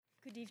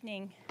Good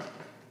evening,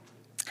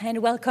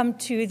 and welcome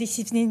to this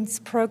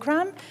evening's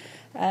program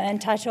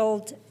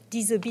entitled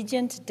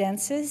Disobedient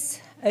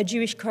Dances, a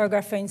Jewish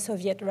Choreographer in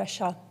Soviet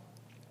Russia.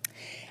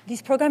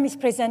 This program is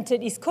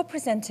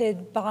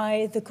co-presented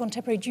by the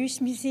Contemporary Jewish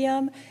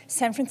Museum,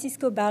 San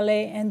Francisco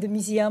Ballet, and the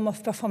Museum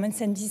of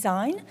Performance and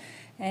Design.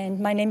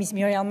 And my name is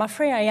Muriel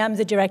Maffrey. I am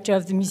the director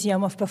of the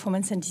Museum of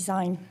Performance and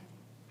Design.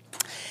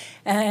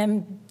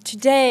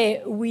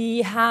 Today,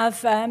 we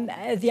have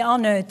the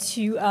honor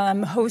to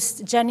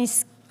host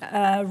Janice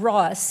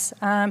Ross,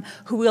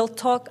 who will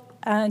talk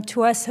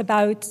to us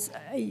about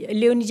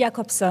Leonid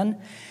Yakobson,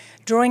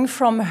 drawing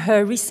from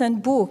her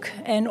recent book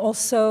and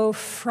also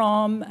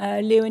from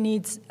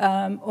Leonid's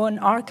own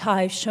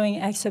archive showing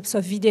excerpts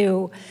of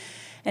video.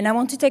 And I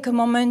want to take a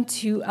moment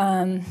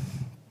to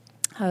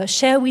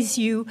share with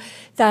you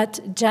that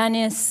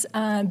Janice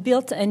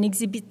built an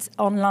exhibit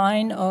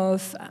online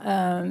of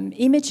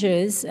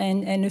images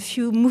and a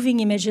few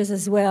moving images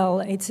as well.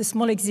 It's a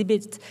small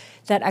exhibit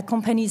that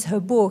accompanies her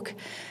book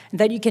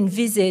that you can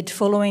visit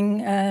following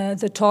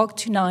the talk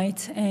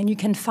tonight, and you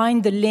can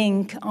find the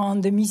link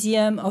on the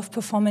Museum of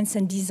Performance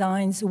and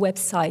Design's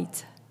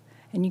website,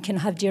 and you can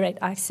have direct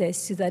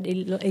access to that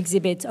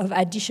exhibit of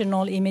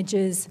additional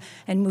images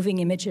and moving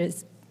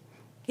images.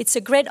 It's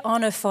a great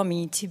honor for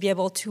me to be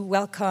able to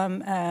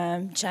welcome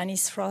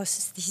Janice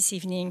Ross this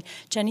evening.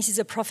 Janice is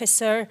a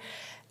professor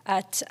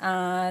at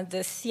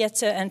the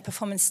Theatre and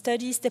Performance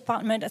Studies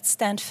Department at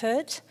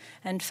Stanford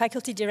and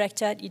faculty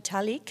director at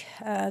Italic,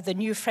 the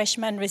new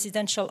freshman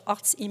residential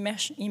arts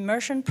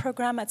immersion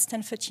program at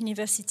Stanford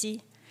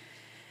University.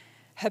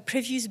 Her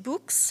previous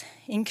books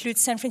include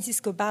San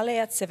Francisco Ballet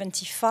at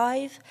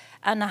 75,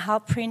 Anna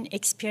Halprin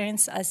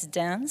Experience as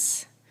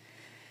Dance,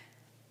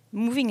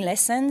 Moving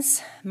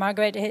Lessons,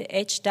 Margaret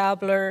H.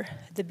 Daubler,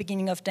 The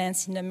Beginning of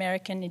Dance in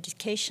American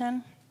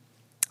Education.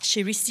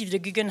 She received a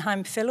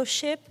Guggenheim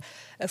Fellowship,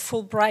 a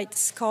Fulbright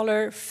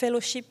Scholar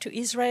Fellowship to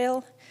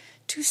Israel,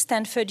 2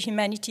 Stanford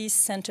Humanities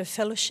Center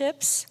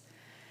Fellowships,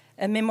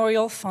 a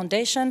Memorial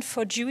Foundation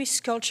for Jewish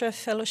Culture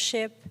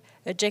Fellowship,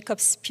 a Jacob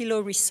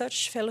Spilo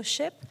Research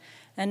Fellowship,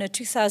 and a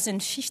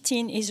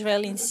 2015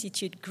 Israel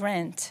Institute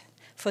grant.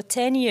 For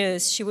 10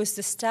 years, she was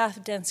the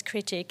staff dance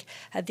critic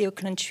at the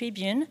Oakland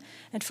Tribune,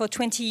 and for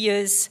 20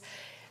 years,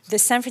 the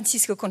San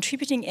Francisco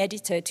contributing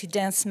editor to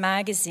Dance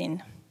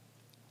magazine.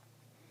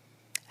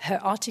 Her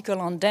articles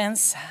on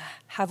dance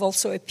have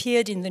also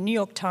appeared in the New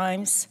York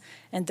Times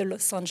and the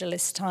Los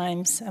Angeles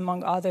Times,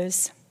 among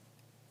others.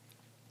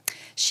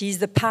 She is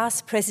the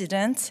past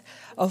president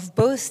of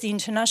both the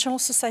International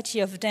Society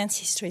of Dance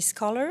History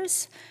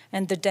Scholars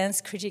and the Dance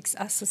Critics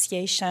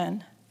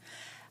Association.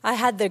 I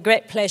had the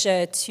great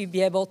pleasure to be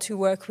able to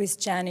work with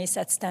Janice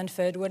at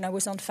Stanford when I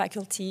was on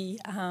faculty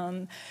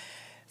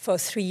for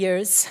 3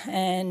 years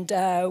and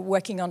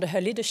working under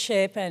her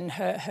leadership and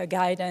her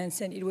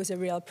guidance, and it was a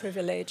real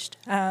privilege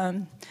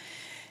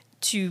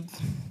to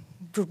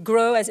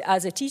grow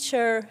as a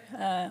teacher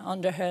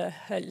under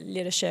her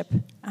leadership.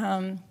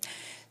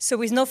 So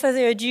with no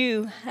further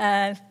ado,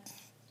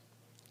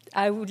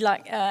 I would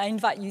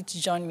invite you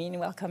to join me in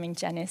welcoming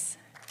Janice.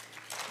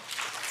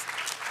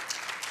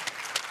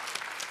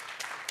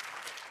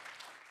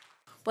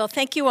 Well,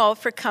 thank you all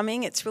for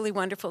coming. It's really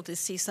wonderful to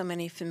see so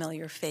many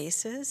familiar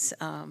faces.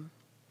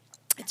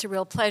 It's a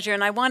real pleasure.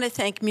 And I want to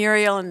thank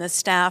Muriel and the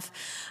staff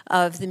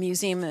of the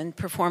Museum and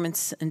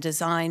Performance and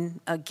Design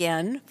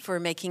again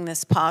for making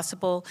this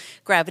possible.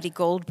 Gravity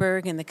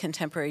Goldberg in the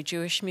Contemporary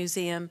Jewish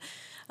Museum,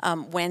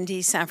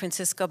 Wendy, San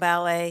Francisco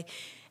Ballet,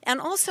 and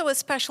also a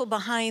special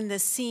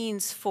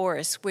behind-the-scenes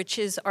force, which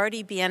is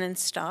Artie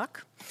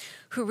Bienenstock,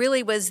 who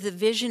really was the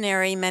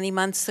visionary many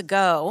months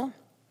ago,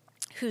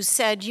 who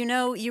said, you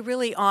know, you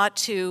really ought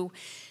to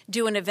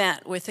do an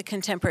event with the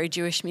Contemporary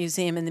Jewish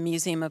Museum and the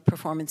Museum of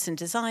Performance and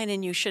Design,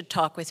 and you should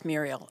talk with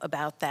Muriel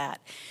about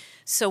that.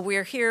 So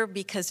we're here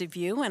because of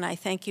you, and I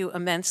thank you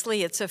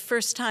immensely. It's a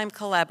first-time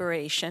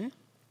collaboration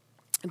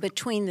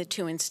between the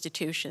two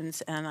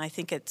institutions, and I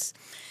think it's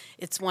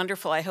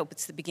wonderful. I hope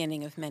it's the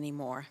beginning of many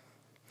more.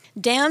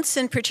 Dance,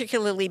 and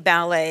particularly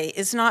ballet,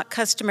 is not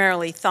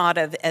customarily thought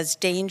of as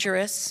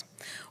dangerous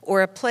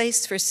or a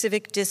place for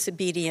civic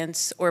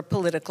disobedience or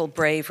political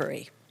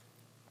bravery.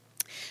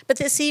 But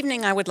this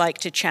evening, I would like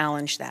to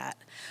challenge that.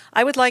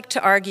 I would like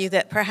to argue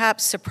that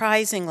perhaps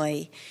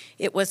surprisingly,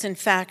 it was in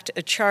fact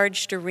a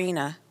charged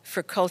arena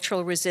for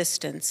cultural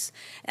resistance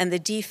and the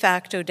de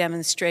facto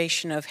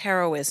demonstration of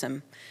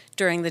heroism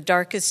during the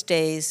darkest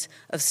days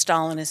of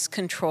Stalinist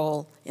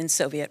control in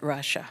Soviet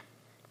Russia.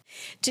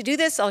 To do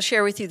this, I'll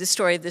share with you the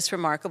story of this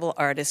remarkable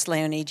artist,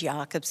 Leonid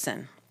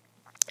Yakobson,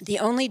 the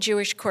only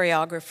Jewish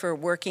choreographer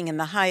working in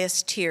the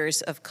highest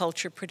tiers of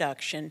culture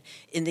production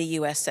in the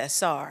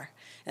USSR,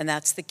 and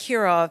that's the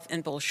Kirov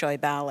and Bolshoi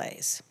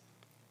ballets.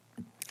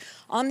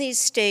 On these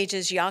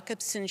stages,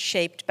 Yakobson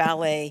shaped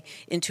ballet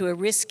into a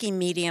risky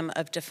medium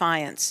of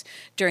defiance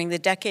during the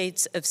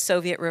decades of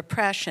Soviet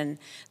repression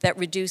that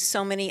reduced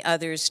so many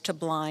others to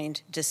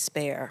blind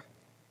despair.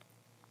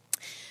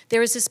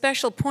 There is a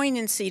special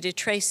poignancy to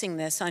tracing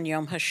this on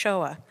Yom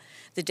HaShoah,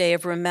 the day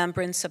of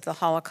remembrance of the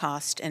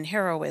Holocaust and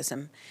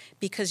heroism,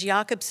 because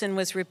Yakobson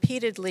was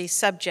repeatedly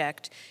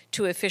subject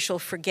to official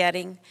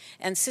forgetting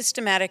and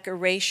systematic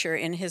erasure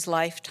in his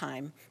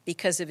lifetime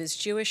because of his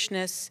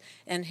Jewishness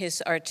and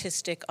his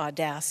artistic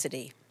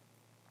audacity.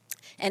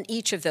 And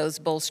each of those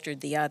bolstered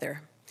the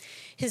other.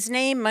 His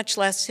name, much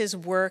less his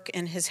work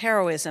and his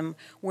heroism,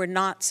 were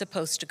not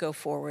supposed to go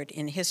forward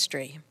in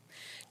history.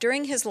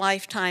 During his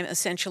lifetime,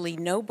 essentially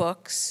no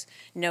books,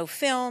 no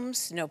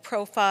films, no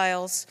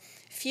profiles,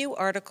 few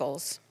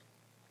articles,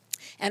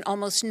 and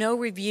almost no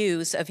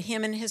reviews of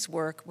him and his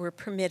work were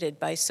permitted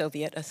by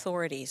Soviet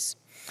authorities.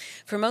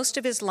 For most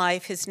of his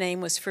life, his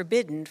name was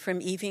forbidden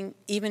from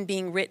even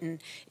being written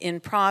in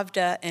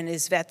Pravda and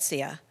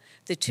Izvestia,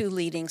 the two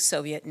leading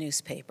Soviet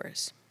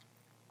newspapers.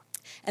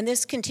 And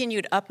this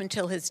continued up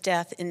until his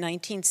death in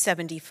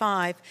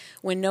 1975,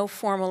 when no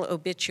formal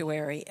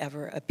obituary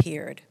ever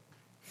appeared.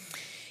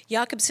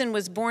 Yakobson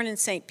was born in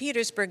St.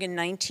 Petersburg in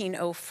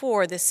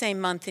 1904, the same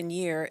month and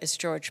year as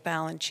George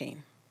Balanchine.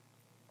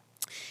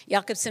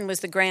 Yakobson was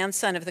the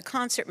grandson of the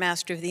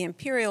concertmaster of the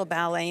Imperial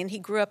Ballet, and he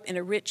grew up in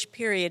a rich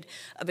period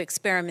of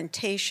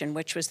experimentation,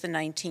 which was the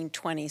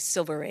 1920s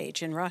Silver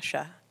Age in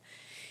Russia.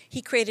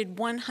 He created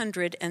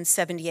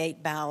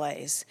 178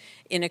 ballets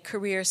in a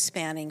career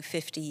spanning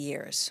 50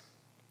 years,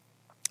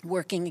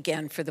 working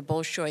again for the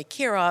Bolshoi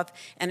Kirov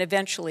and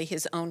eventually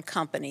his own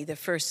company, the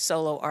first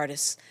solo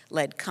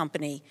artist-led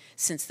company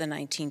since the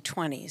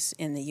 1920s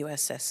in the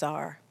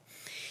USSR.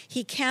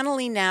 He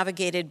cannily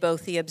navigated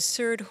both the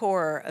absurd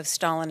horror of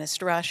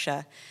Stalinist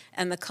Russia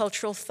and the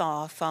cultural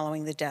thaw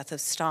following the death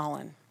of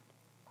Stalin.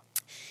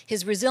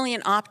 His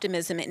resilient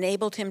optimism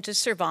enabled him to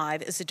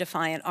survive as a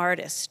defiant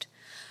artist.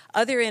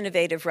 Other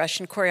innovative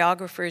Russian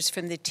choreographers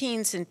from the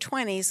teens and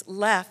 20s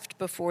left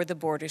before the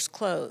borders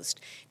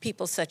closed,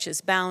 people such as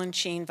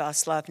Balanchine,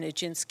 Vaslav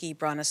Nijinsky,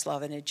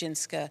 Bronislava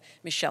Nijinska,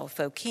 Michel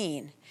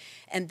Fokine.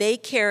 And they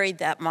carried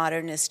that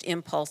modernist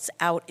impulse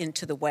out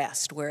into the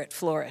West, where it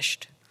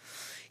flourished.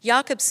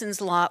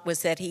 Yakobson's lot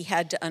was that he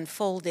had to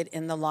unfold it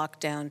in the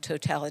lockdown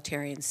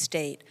totalitarian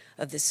state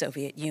of the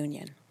Soviet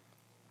Union.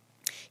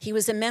 He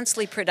was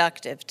immensely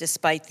productive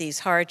despite these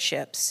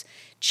hardships,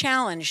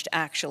 challenged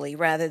actually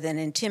rather than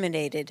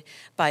intimidated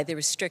by the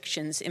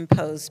restrictions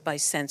imposed by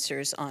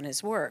censors on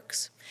his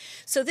works.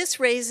 So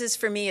this raises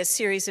for me a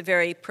series of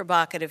very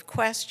provocative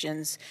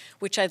questions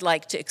which I'd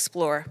like to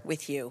explore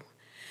with you.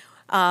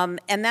 And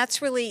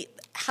that's really,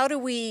 how do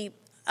we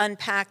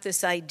unpack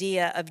this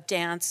idea of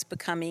dance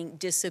becoming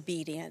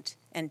disobedient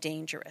and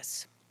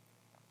dangerous?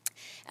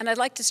 And I'd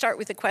like to start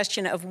with the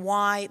question of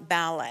why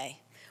ballet?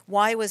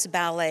 Why was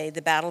ballet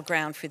the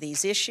battleground for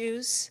these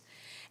issues?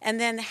 And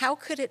then how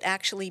could it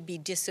actually be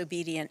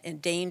disobedient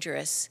and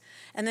dangerous?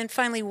 And then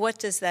finally, what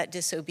does that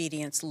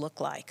disobedience look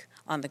like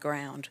on the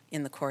ground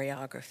in the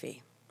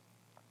choreography?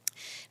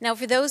 Now,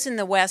 for those in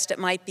the West, it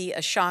might be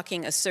a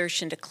shocking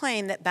assertion to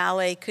claim that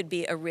ballet could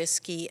be a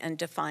risky and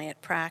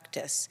defiant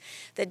practice,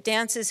 that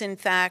dances, in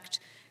fact,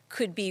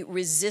 could be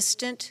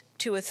resistant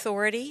to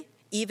authority,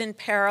 even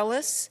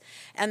perilous,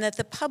 and that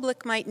the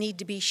public might need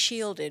to be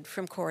shielded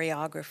from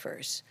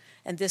choreographers.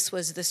 And this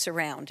was the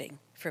surrounding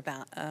for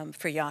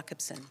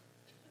Yakobson.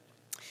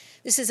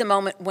 This is a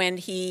moment when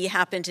he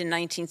happened in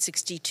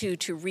 1962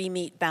 to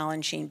re-meet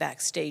Balanchine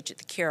backstage at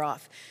the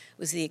Kirov. It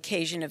was the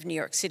occasion of New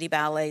York City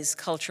Ballet's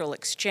cultural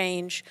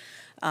exchange.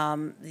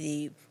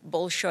 The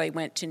Bolshoi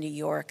went to New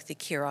York, the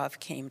Kirov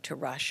came to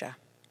Russia.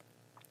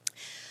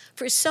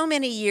 For so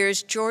many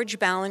years, George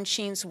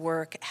Balanchine's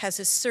work has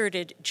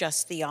asserted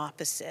just the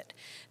opposite,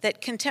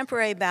 that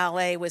contemporary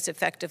ballet was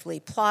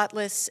effectively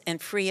plotless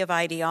and free of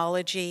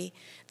ideology,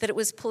 that it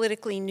was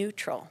politically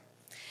neutral.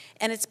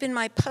 And it's been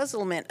my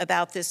puzzlement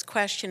about this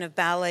question of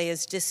ballet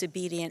as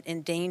disobedient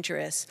and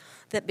dangerous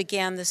that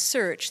began the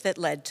search that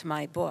led to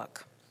my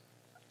book.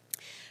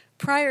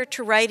 Prior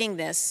to writing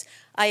this,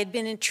 I had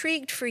been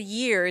intrigued for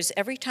years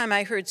every time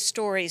I heard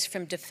stories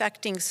from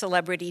defecting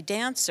celebrity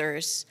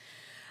dancers,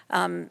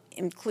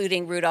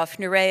 including Rudolf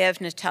Nureyev,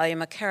 Natalia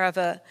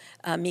Makarova,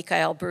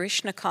 Mikhail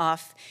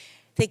Baryshnikov.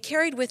 They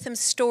carried with them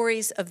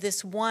stories of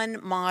this one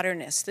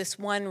modernist, this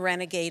one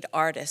renegade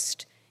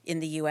artist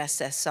in the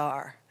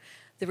USSR.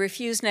 The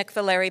refusenik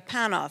Valery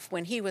Panov,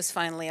 when he was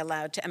finally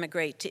allowed to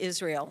emigrate to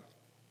Israel,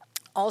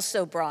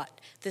 also brought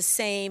the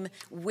same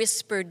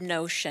whispered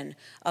notion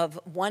of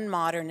one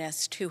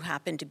modernist who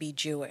happened to be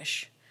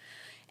Jewish.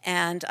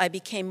 And I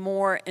became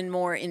more and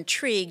more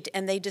intrigued,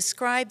 and they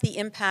described the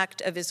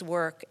impact of his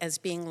work as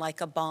being like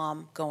a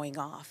bomb going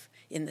off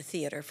in the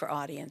theater for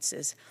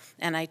audiences,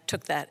 and I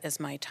took that as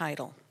my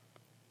title.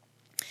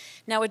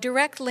 Now, a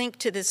direct link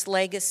to this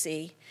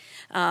legacy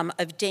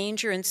of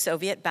danger in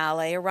Soviet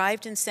ballet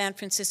arrived in San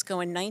Francisco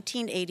in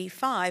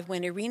 1985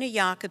 when Irina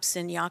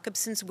Yakobson,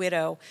 Yakobson's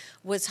widow,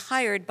 was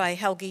hired by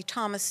Helgi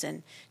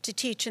Thomasson to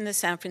teach in the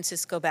San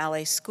Francisco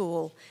Ballet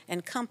School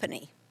and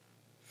Company.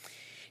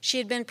 She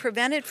had been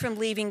prevented from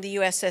leaving the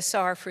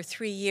USSR for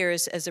 3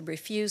 years as a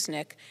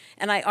refusenik,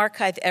 and I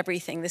archive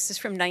everything. This is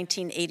from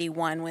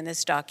 1981 when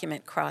this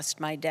document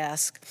crossed my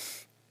desk,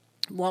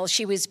 While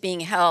she was being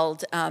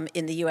held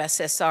in the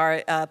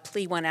USSR, a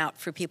plea went out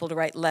for people to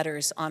write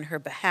letters on her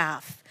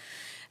behalf.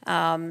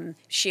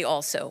 She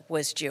also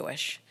was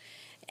Jewish.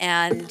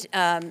 And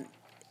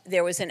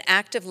there was an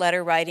active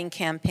letter-writing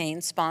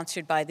campaign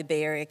sponsored by the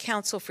Bay Area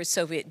Council for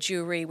Soviet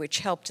Jewry, which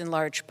helped in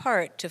large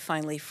part to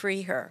finally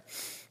free her.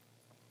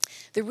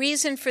 The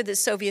reason for the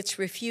Soviets'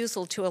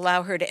 refusal to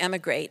allow her to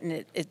emigrate, and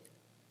it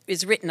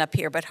is written up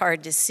here but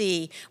hard to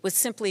see, was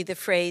simply the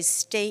phrase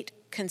state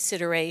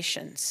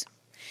considerations.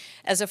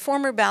 As a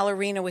former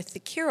ballerina with the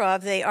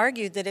Kirov, they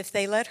argued that if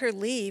they let her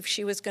leave,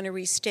 she was going to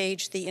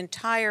restage the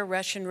entire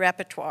Russian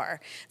repertoire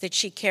that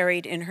she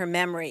carried in her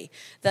memory,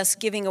 thus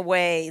giving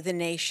away the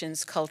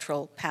nation's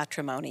cultural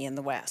patrimony in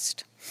the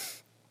West.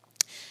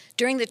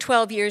 During the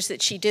 12 years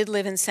that she did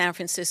live in San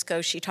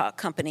Francisco, she taught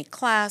company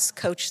class,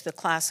 coached the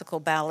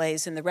classical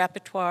ballets in the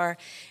repertoire,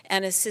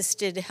 and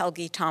assisted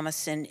Helgi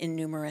Thomasson in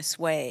numerous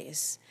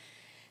ways.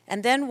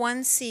 And then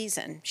one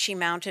season, she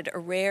mounted a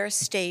rare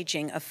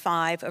staging of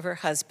 5 of her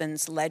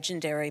husband's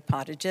legendary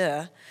pas de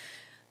deux,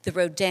 the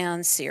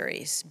Rodin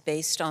series,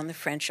 based on the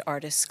French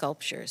artist's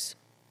sculptures.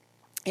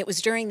 It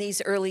was during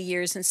these early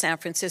years in San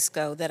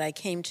Francisco that I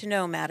came to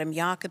know Madame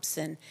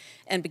Yakobson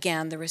and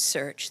began the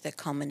research that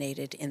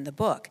culminated in the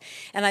book.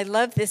 And I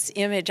love this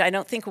image. I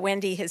don't think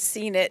Wendy has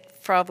seen it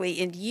probably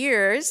in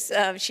years.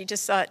 She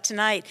just saw it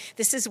tonight.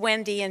 This is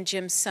Wendy and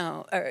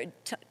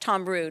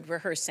Tom Rood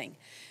rehearsing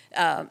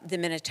the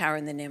Minotaur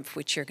and the Nymph,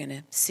 which you're going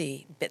to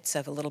see bits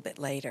of a little bit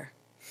later.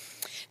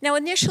 Now,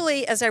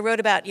 initially, as I wrote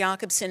about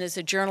Yakobson as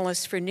a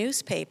journalist for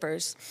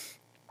newspapers,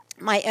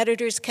 my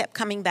editors kept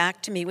coming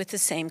back to me with the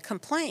same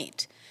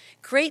complaint.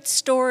 Great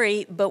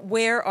story, but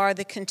where are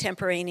the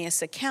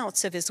contemporaneous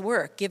accounts of his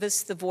work? Give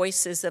us the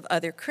voices of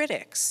other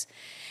critics.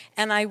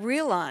 And I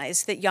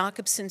realized that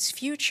Yakobson's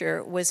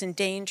future was in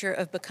danger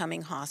of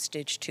becoming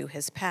hostage to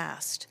his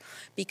past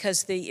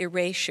because the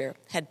erasure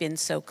had been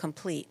so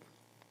complete.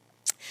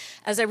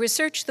 As I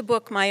researched the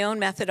book, my own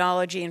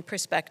methodology and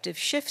perspective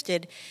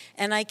shifted,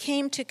 and I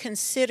came to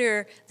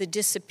consider the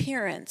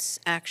disappearance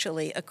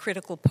actually a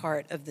critical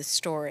part of the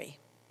story.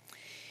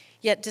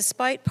 Yet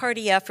despite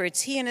party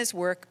efforts, he and his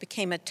work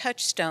became a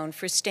touchstone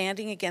for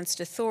standing against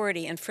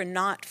authority and for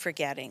not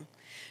forgetting,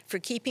 for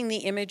keeping the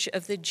image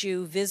of the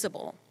Jew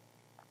visible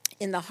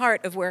in the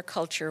heart of where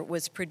culture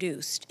was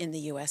produced in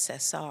the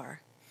USSR.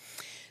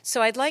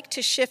 So I'd like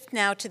to shift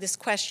now to this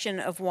question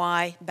of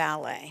why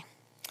ballet.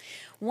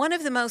 One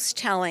of the most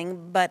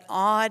telling but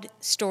odd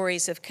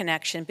stories of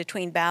connection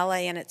between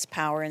ballet and its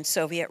power in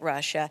Soviet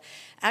Russia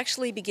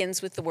actually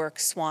begins with the work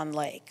Swan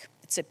Lake.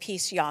 It's a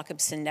piece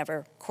Yakobson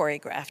never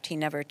choreographed. He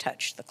never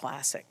touched the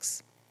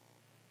classics.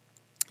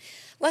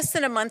 Less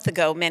than a month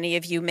ago, many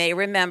of you may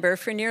remember,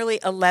 for nearly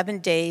 11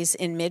 days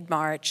in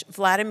mid-March,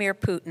 Vladimir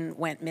Putin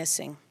went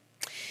missing.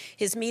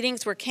 His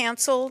meetings were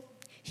canceled,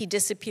 he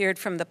disappeared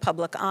from the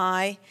public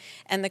eye,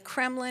 and the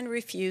Kremlin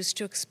refused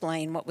to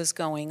explain what was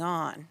going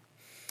on.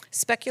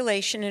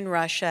 Speculation in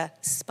Russia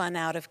spun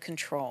out of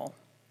control.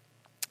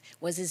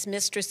 Was his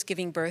mistress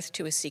giving birth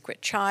to a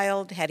secret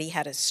child? Had he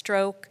had a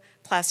stroke,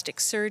 plastic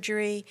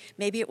surgery?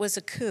 Maybe it was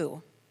a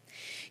coup.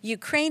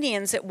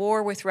 Ukrainians at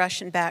war with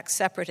Russian-backed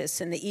separatists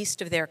in the east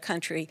of their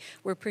country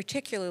were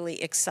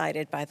particularly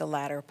excited by the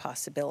latter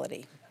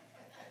possibility.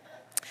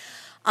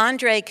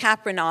 Andrei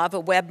Kapranov, a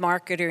web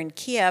marketer in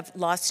Kiev,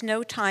 lost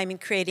no time in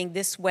creating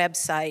this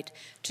website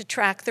to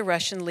track the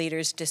Russian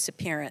leader's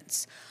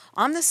disappearance.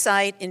 On the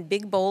site, in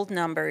big, bold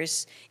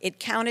numbers, it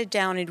counted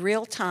down in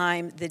real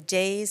time the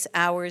days,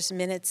 hours,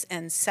 minutes,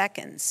 and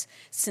seconds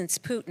since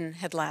Putin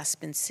had last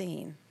been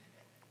seen.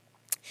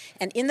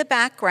 And in the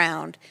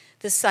background,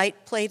 the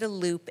site played a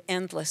loop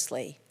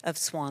endlessly of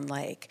Swan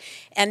Lake.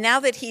 And now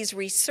that he's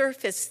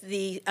resurfaced,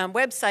 the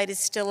website is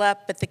still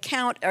up, but the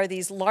count are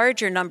these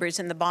larger numbers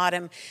in the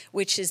bottom,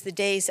 which is the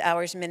days,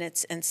 hours,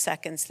 minutes, and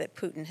seconds that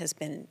Putin has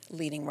been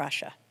leading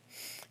Russia.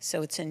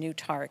 So it's a new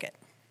target.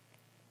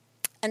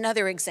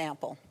 Another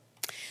example.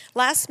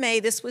 Last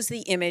May, this was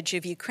the image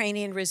of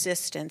Ukrainian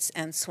resistance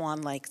and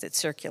Swan Lake that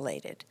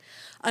circulated.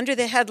 Under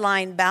the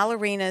headline,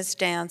 Ballerinas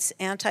Dance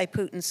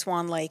Anti-Putin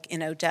Swan Lake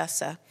in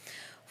Odessa,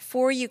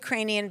 4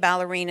 Ukrainian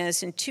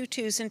ballerinas in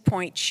tutus and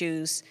point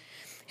shoes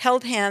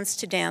held hands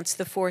to dance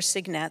the 4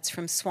 signettes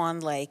from Swan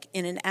Lake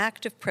in an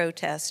act of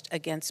protest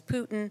against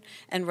Putin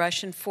and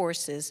Russian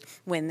forces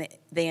when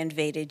they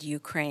invaded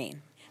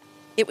Ukraine.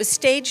 It was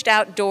staged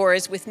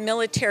outdoors with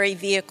military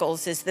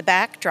vehicles as the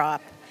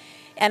backdrop,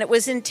 and it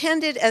was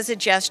intended as a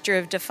gesture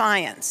of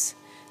defiance.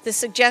 The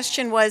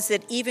suggestion was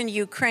that even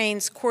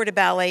Ukraine's corps de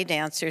ballet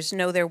dancers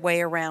know their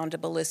way around a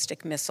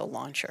ballistic missile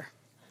launcher.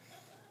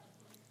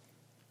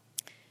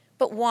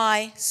 But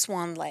why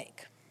Swan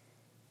Lake?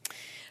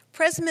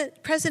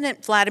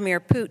 President Vladimir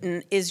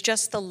Putin is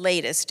just the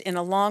latest in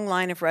a long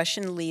line of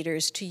Russian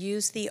leaders to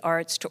use the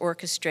arts to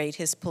orchestrate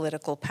his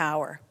political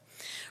power.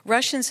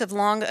 Russians have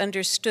long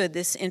understood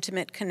this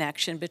intimate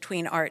connection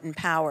between art and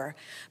power,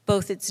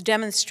 both its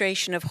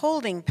demonstration of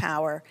holding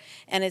power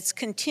and its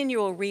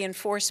continual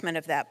reinforcement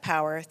of that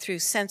power through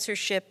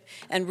censorship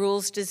and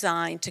rules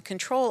designed to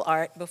control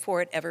art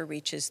before it ever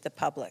reaches the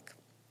public.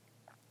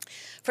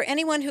 For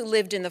anyone who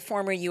lived in the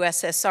former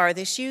USSR,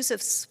 this use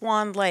of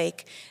Swan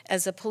Lake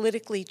as a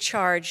politically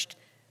charged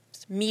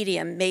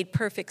medium made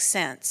perfect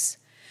sense.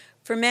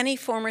 For many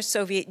former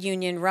Soviet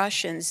Union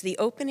Russians, the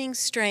opening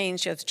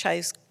strains of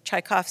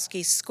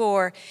Tchaikovsky's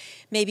score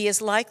may be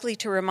as likely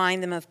to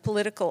remind them of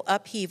political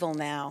upheaval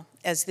now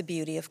as the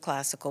beauty of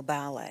classical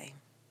ballet.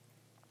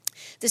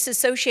 This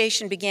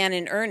association began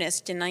in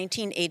earnest in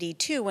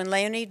 1982 when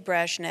Leonid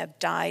Brezhnev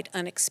died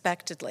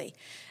unexpectedly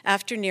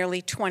after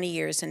nearly 20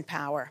 years in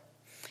power.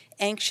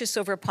 Anxious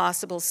over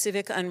possible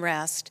civic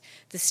unrest,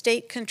 the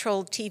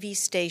state-controlled TV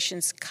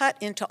stations cut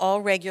into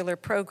all regular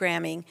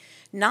programming,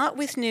 not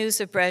with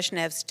news of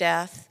Brezhnev's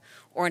death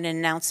or an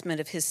announcement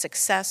of his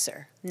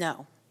successor,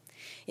 no.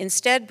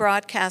 Instead,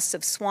 broadcasts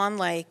of Swan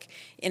Lake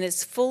in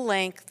its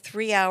full-length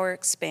 3-hour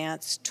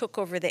expanse took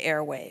over the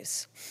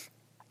airwaves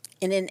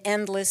in an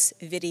endless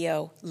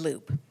video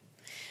loop.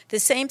 The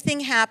same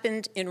thing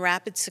happened in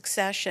rapid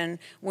succession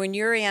when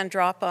Yuri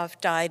Andropov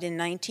died in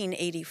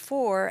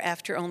 1984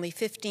 after only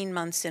 15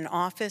 months in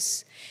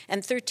office,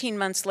 and 13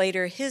 months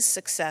later his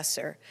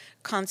successor,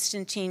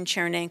 Konstantin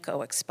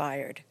Chernenko,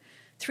 expired.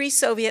 3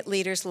 Soviet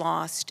leaders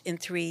lost in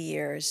 3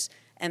 years,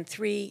 and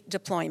 3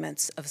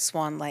 deployments of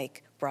Swan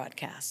Lake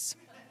broadcasts.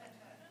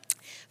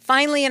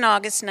 Finally, in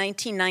August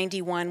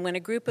 1991, when a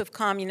group of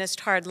communist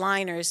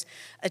hardliners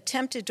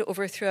attempted to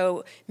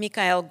overthrow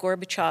Mikhail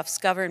Gorbachev's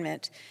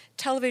government,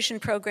 television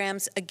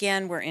programs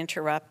again were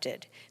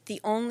interrupted.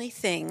 The only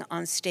thing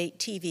on state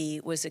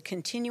TV was a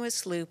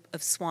continuous loop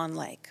of Swan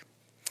Lake.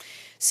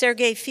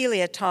 Sergei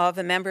Filiatov,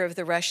 a member of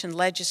the Russian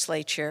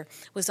legislature,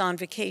 was on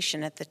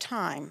vacation at the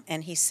time,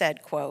 and he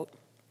said, quote,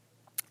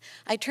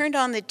 "I turned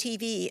on the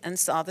TV and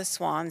saw the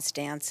swans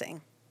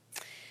dancing.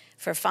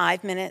 For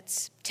 5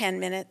 minutes, 10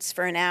 minutes,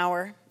 for an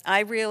hour,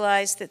 I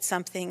realized that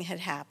something had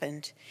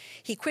happened.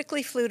 He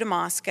quickly flew to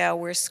Moscow,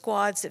 where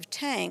squads of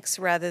tanks,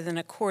 rather than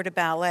a corps de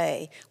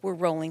ballet, were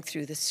rolling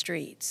through the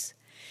streets."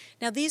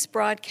 Now, these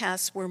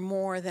broadcasts were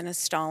more than a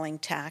stalling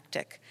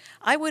tactic.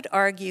 I would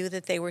argue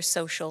that they were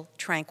social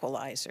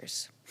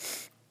tranquilizers,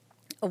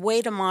 a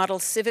way to model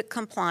civic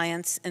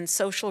compliance and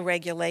social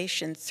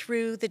regulation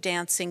through the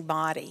dancing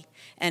body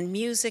and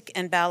music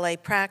and ballet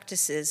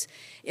practices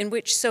in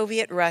which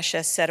Soviet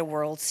Russia set a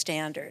world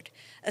standard.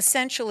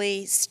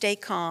 Essentially, stay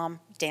calm,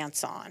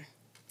 dance on.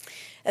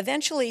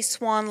 Eventually,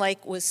 Swan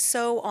Lake was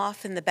so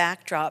often the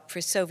backdrop for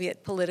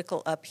Soviet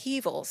political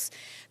upheavals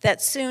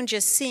that soon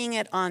just seeing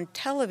it on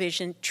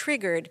television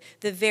triggered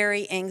the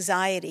very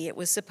anxiety it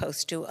was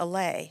supposed to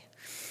allay.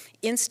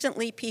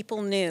 Instantly,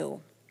 people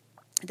knew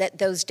that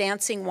those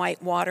dancing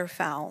white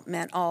waterfowl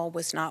meant all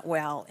was not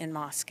well in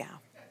Moscow.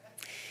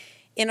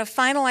 In a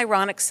final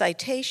ironic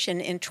citation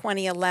in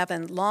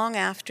 2011, long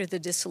after the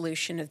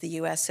dissolution of the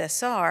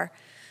USSR,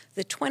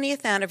 the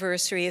 20th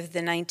anniversary of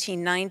the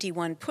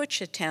 1991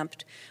 putsch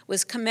attempt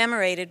was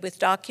commemorated with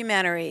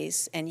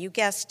documentaries, and you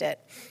guessed it,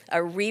 a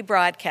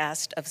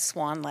rebroadcast of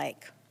Swan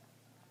Lake.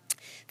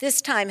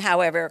 This time,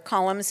 however,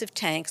 columns of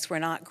tanks were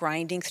not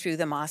grinding through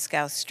the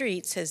Moscow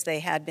streets as they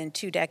had been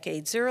 2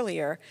 decades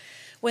earlier,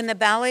 when the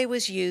ballet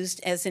was used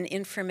as an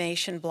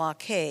information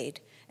blockade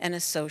and a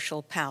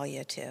social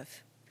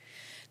palliative.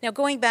 Now,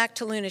 going back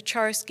to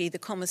Lunacharsky, the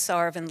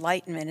Commissar of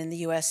Enlightenment in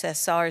the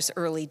USSR's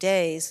early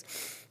days,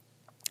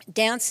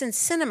 dance and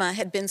cinema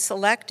had been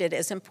selected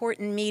as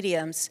important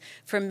mediums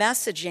for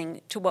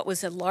messaging to what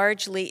was a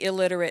largely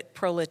illiterate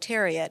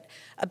proletariat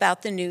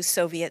about the new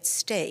Soviet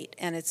state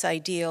and its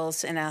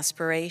ideals and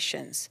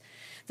aspirations.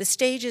 The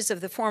stages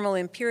of the formal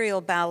imperial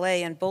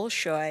ballet and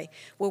Bolshoi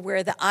were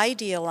where the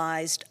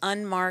idealized,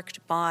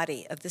 unmarked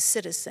body of the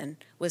citizen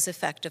was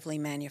effectively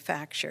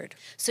manufactured.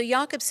 So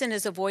Yakobson,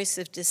 as a voice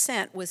of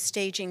dissent, was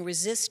staging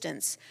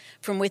resistance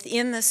from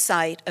within the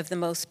site of the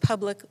most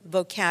public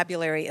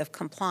vocabulary of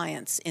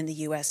compliance in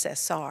the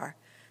USSR,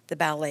 the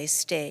ballet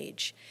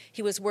stage.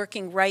 He was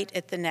working right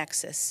at the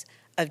nexus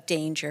of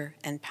danger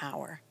and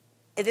power.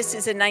 This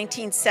is a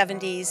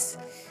 1970s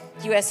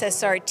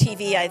USSR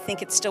TV. I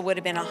think it still would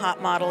have been a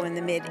hot model in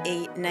the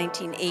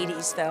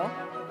mid-1980s, though.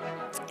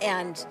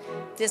 And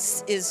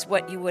this is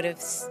what you would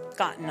have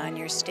gotten on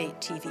your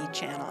state TV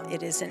channel.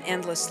 It is an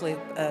endless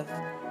loop of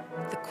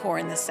the core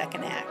in the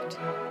second act.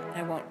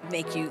 I won't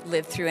make you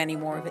live through any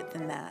more of it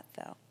than that,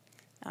 though.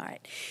 All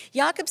right.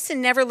 Yakobson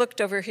never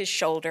looked over his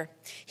shoulder.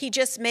 He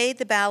just made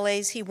the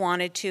ballets he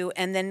wanted to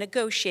and then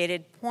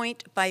negotiated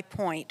point by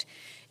point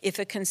if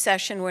a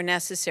concession were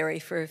necessary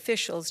for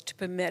officials to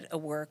permit a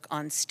work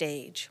on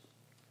stage.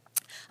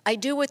 "I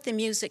do what the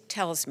music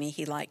tells me,"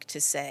 he liked to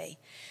say.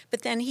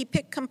 But then he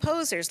picked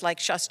composers like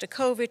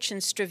Shostakovich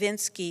and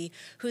Stravinsky,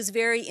 whose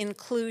very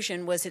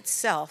inclusion was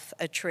itself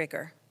a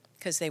trigger,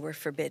 because they were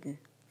forbidden.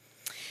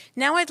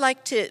 Now I'd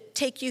like to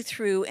take you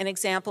through an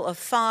example of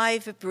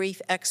 5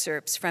 brief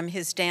excerpts from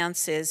his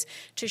dances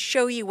to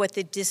show you what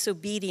the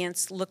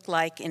disobedience looked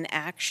like in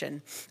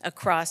action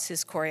across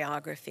his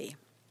choreography.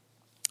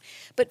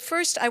 But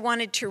first, I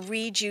wanted to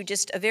read you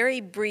just a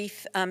very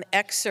brief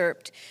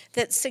excerpt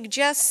that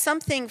suggests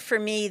something for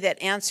me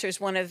that answers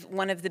one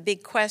of the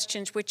big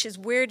questions, which is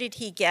where did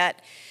he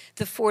get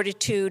the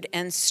fortitude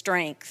and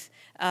strength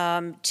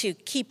to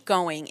keep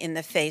going in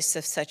the face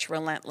of such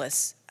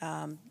relentless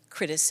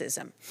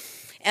criticism.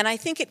 And I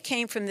think it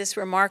came from this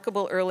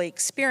remarkable early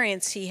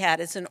experience he had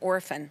as an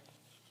orphan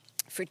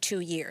for 2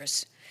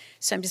 years.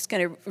 So I'm just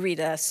going to read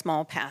a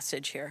small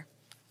passage here.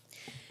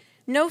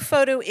 No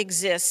photo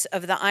exists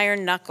of the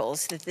iron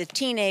knuckles that the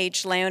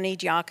teenage Leonid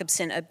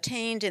Yakobson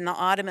obtained in the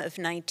autumn of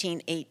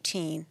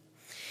 1918.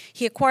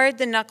 He acquired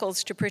the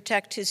knuckles to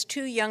protect his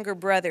 2 younger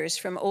brothers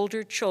from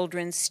older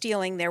children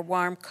stealing their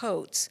warm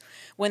coats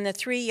when the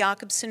 3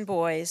 Yakobson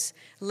boys,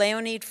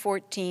 Leonid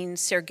 14,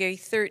 Sergei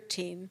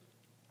 13,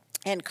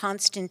 and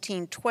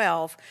Konstantin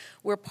 12,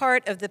 were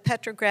part of the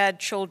Petrograd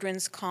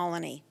Children's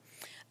Colony,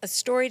 a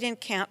storied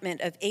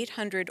encampment of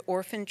 800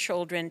 orphan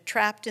children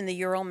trapped in the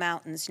Ural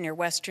Mountains near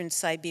western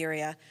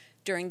Siberia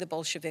during the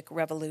Bolshevik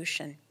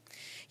Revolution.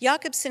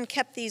 Yakobson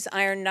kept these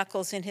iron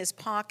knuckles in his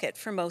pocket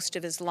for most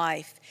of his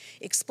life,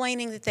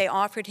 explaining that they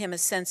offered him a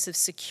sense of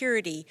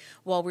security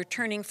while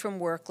returning from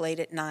work late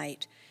at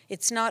night.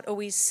 It's not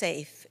always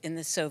safe in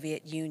the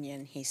Soviet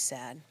Union, he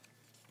said.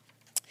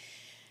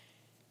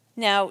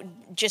 Now,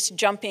 just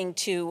jumping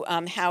to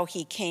how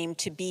he came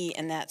to be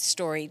in that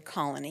storied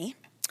colony.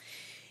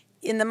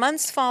 In the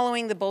months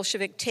following the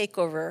Bolshevik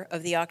takeover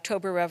of the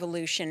October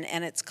Revolution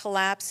and its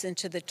collapse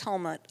into the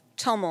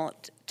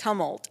tumult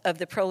of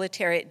the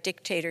proletariat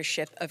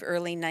dictatorship of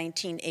early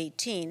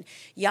 1918,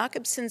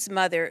 Yakobson's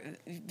mother,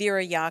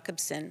 Vera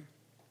Yakobson,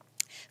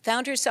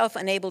 found herself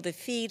unable to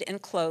feed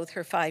and clothe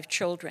her 5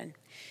 children.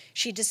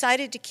 She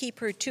decided to keep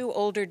her 2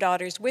 older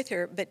daughters with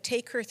her, but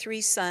take her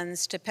 3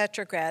 sons to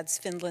Petrograd's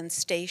Finland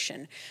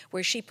station,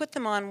 where she put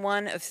them on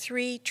one of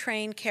 3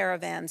 train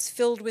caravans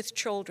filled with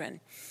children,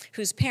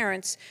 whose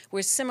parents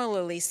were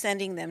similarly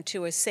sending them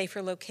to a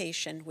safer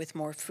location with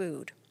more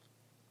food.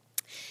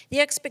 The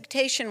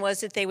expectation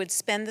was that they would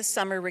spend the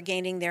summer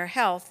regaining their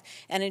health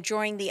and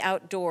enjoying the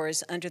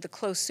outdoors under the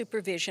close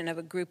supervision of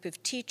a group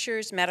of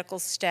teachers, medical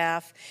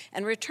staff,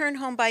 and return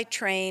home by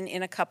train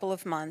in a couple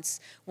of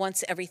months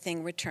once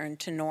everything returned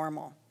to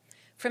normal.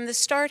 From the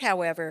start,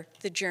 however,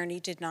 the journey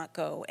did not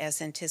go as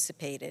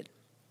anticipated.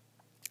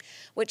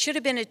 What should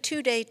have been a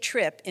 2-day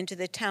trip into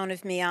the town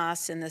of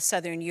Mias in the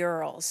southern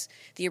Urals,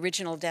 the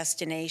original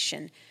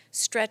destination,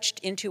 stretched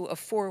into a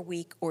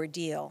 4-week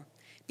ordeal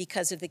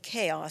because of the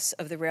chaos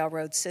of the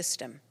railroad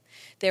system.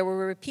 There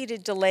were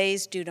repeated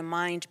delays due to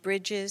mined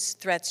bridges,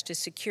 threats to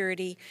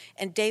security,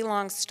 and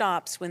day-long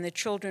stops when the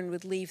children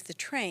would leave the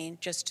train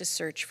just to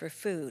search for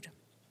food.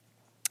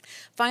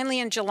 Finally,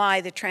 in July,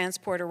 the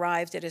transport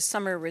arrived at a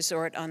summer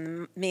resort on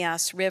the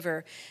Mias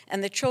River,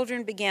 and the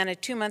children began a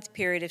 2-month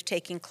period of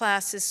taking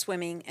classes,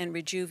 swimming, and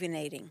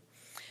rejuvenating.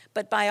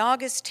 But by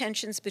August,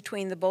 tensions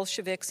between the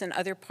Bolsheviks and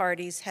other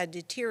parties had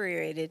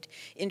deteriorated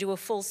into a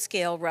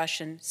full-scale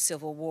Russian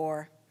civil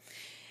war.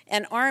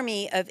 An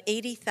army of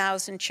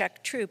 80,000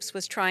 Czech troops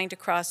was trying to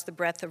cross the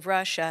breadth of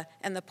Russia,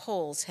 and the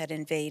Poles had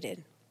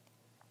invaded.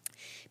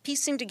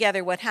 Piecing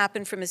together what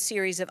happened from a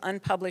series of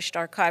unpublished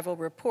archival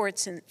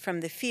reports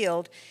from the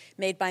field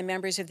made by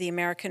members of the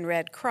American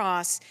Red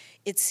Cross,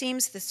 it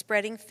seems the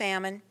spreading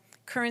famine,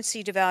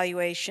 currency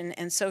devaluation,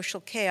 and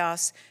social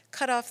chaos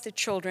cut off the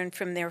children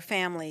from their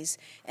families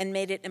and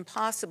made it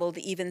impossible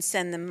to even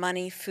send them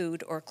money,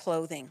 food, or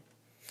clothing.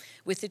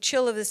 With the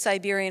chill of the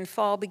Siberian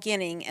fall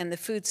beginning and the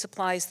food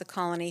supplies the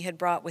colony had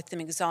brought with them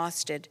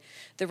exhausted,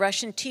 the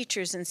Russian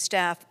teachers and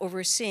staff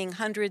overseeing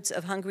hundreds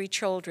of hungry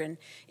children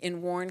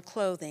in worn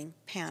clothing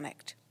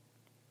panicked.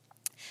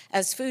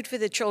 As food for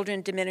the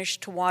children diminished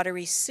to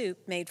watery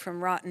soup made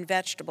from rotten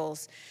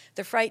vegetables,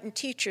 the frightened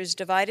teachers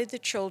divided the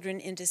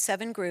children into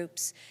 7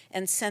 groups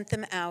and sent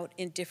them out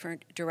in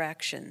different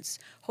directions,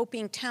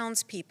 hoping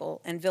townspeople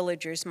and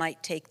villagers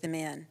might take them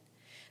in.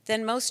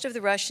 Then most of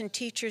the Russian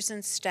teachers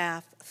and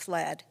staff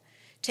fled,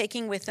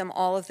 taking with them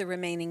all of the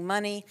remaining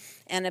money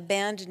and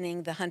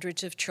abandoning the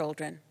hundreds of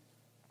children.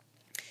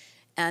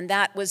 And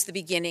that was the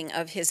beginning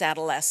of his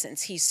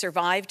adolescence. He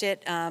survived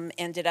it,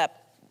 ended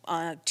up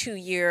on a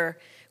 2-year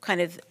kind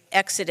of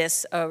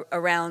exodus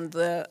around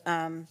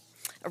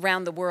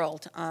the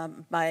world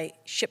by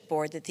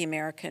shipboard that the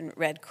American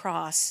Red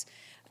Cross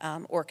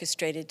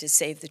orchestrated to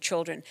save the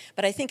children.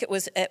 But I think it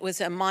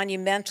was a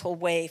monumental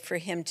way for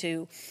him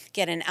to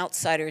get an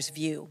outsider's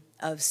view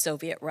of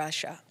Soviet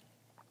Russia.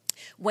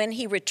 When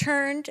he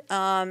returned,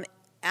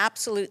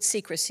 absolute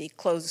secrecy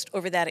closed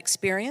over that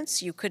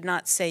experience. You could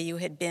not say you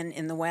had been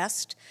in the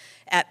West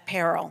at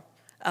peril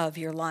of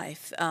your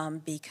life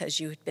because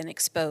you had been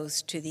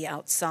exposed to the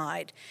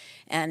outside.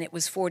 And it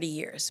was 40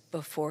 years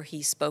before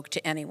he spoke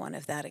to anyone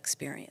of that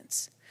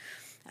experience.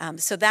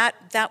 So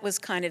that was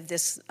kind of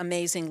this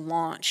amazing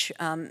launch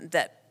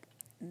that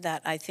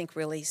that I think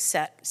really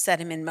set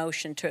him in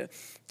motion to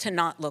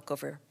not look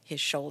over his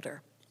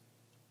shoulder.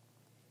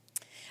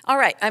 All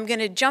right, I'm going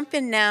to jump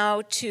in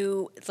now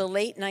to the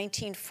late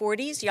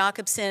 1940s.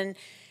 Jakobson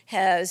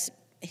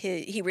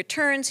he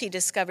returns, he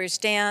discovers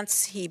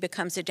dance, he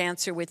becomes a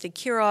dancer with the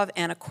Kirov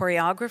and a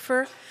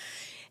choreographer.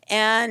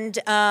 And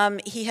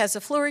he has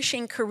a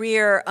flourishing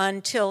career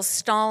until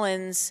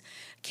Stalin's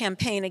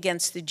campaign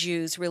against the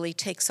Jews really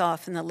takes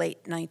off in the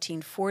late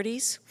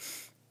 1940s.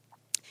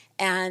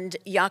 And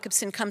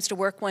Yakobson comes to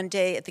work one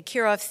day at the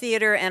Kirov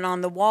Theater, and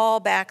on the wall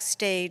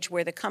backstage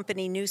where the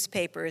company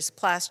newspaper is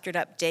plastered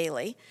up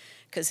daily,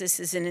 because this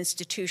is an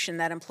institution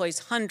that employs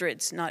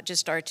hundreds, not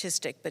just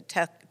artistic, but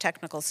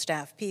technical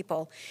staff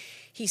people,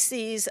 he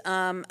sees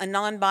a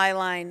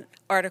non-byline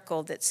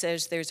article that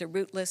says there's a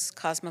rootless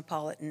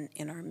cosmopolitan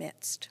in our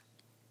midst.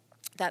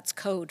 That's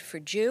code for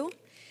Jew,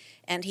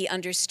 and he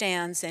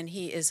understands, and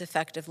he is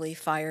effectively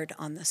fired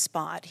on the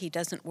spot. He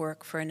doesn't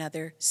work for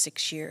another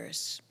 6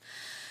 years.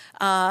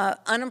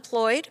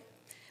 Unemployed,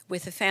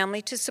 with a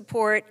family to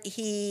support,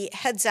 he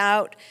heads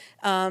out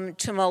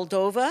to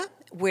Moldova,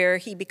 where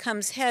he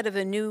becomes head of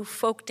a new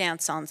folk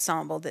dance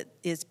ensemble that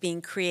is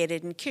being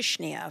created in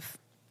Kishinev.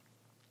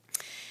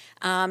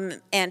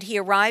 And he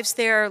arrives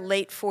there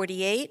late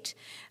 48,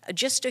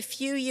 just a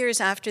few years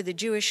after the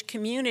Jewish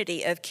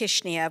community of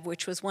Kishinev,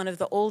 which was one of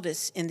the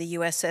oldest in the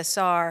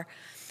USSR,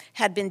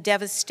 had been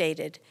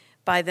devastated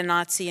by the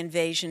Nazi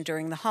invasion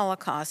during the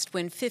Holocaust,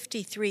 when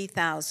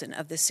 53,000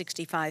 of the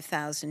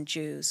 65,000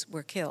 Jews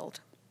were killed.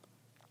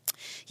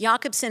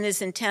 Yakobson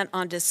is intent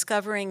on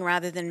discovering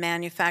rather than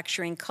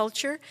manufacturing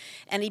culture,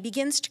 and he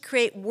begins to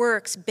create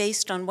works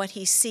based on what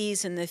he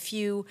sees in the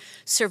few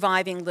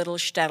surviving little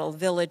shtetl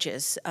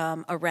villages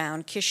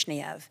around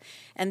Kishinev.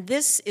 And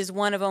this is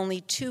one of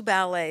only 2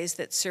 ballets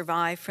that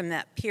survive from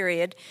that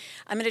period.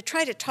 I'm going to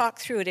try to talk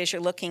through it as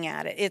you're looking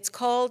at it. It's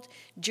called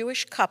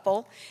Jewish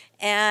Couple,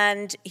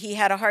 and he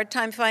had a hard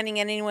time finding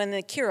anyone in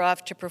the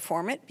Kirov to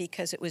perform it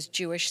because it was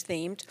Jewish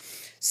themed.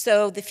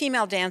 So the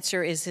female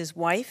dancer is his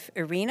wife,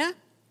 Irina,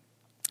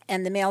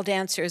 and the male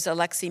dancer is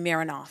Alexei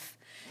Mironov.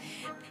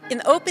 In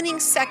the opening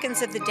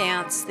seconds of the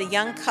dance, the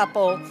young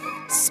couple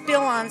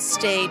spill on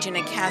stage in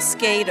a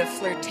cascade of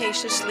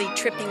flirtatiously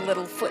tripping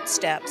little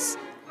footsteps.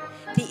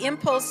 The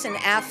impulse and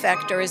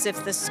affect are as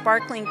if the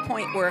sparkling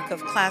point work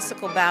of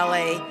classical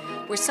ballet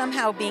were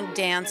somehow being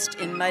danced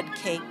in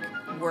mud-cake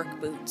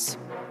work boots.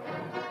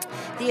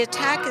 The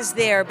attack is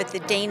there, but the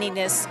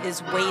daintiness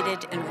is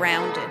weighted and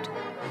rounded.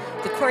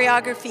 The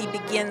choreography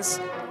begins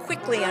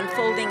quickly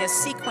unfolding a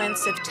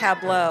sequence of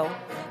tableaux,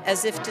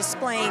 as if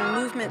displaying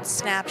movement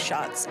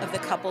snapshots of the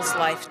couple's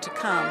life to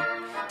come.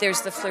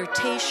 There's the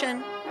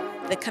flirtation,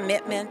 the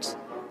commitment,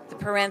 the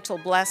parental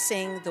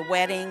blessing, the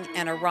wedding,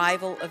 and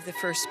arrival of the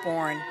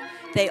firstborn.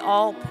 They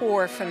all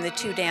pour from the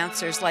 2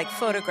 dancers like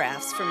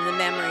photographs from the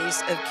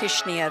memories of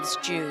Kishinev's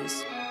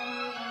Jews.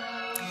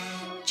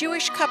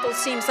 Jewish Couple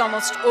seems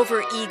almost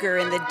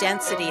overeager in the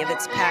density of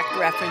its packed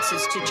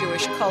references to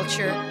Jewish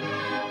culture,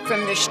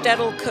 from the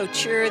shtetl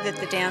couture that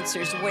the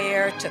dancers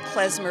wear, to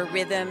klezmer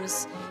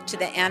rhythms, to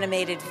the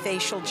animated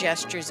facial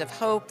gestures of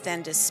hope,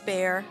 then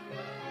despair.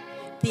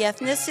 The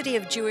ethnicity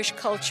of Jewish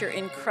culture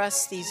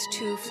encrusts these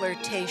 2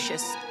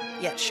 flirtatious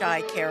yet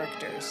shy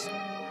characters.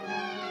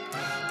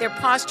 Their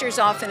postures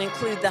often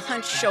include the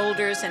hunched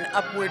shoulders and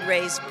upward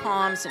raised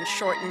palms and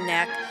shortened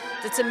neck.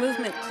 That's a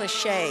movement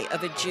cliche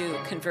of a Jew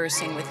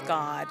conversing with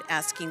God,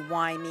 asking,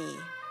 "Why me?"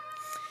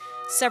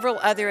 Several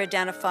other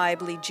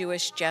identifiably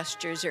Jewish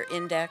gestures are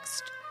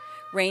indexed,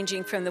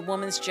 ranging from the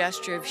woman's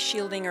gesture of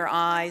shielding her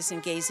eyes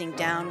and gazing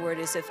downward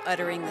as if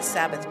uttering the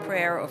Sabbath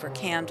prayer over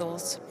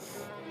candles.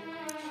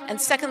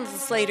 And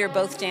seconds later,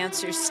 both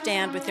dancers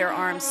stand with their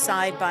arms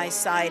side by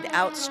side,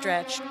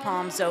 outstretched,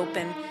 palms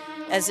open,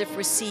 as if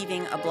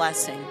receiving a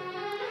blessing.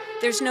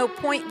 There's no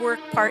point work,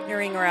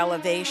 partnering, or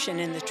elevation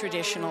in the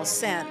traditional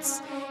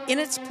sense. In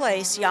its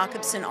place,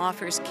 Yakobson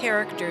offers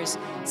characters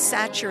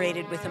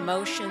saturated with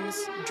emotions,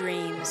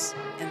 dreams,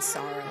 and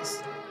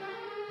sorrows.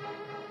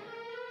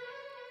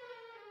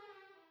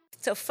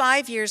 So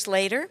 5 years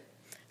later,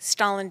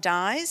 Stalin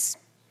dies,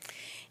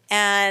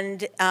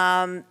 and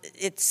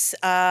it's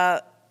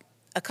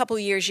a couple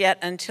years yet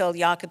until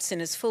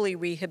Yakobson is fully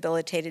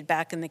rehabilitated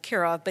back in the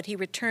Kirov, but he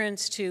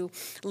returns to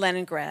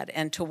Leningrad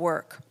and to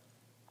work.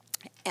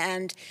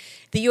 And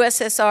the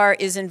USSR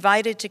is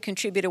invited to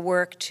contribute a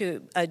work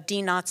to a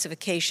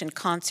denazification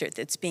concert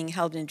that's being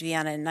held in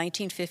Vienna in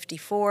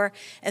 1954,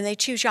 and they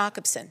choose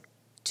Yakobson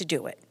to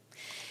do it.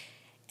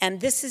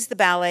 And this is the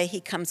ballet he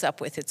comes up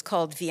with. It's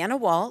called Vienna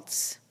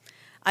Waltz.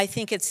 I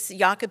think it's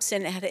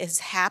Yakobson at his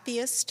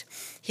happiest,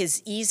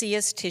 his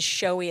easiest, his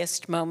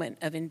showiest moment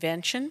of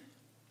invention.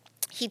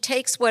 He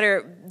takes what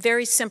are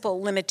very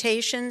simple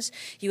limitations.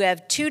 You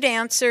have 2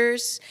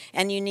 dancers,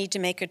 and you need to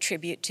make a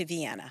tribute to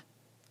Vienna.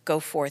 Go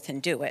forth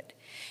and do it.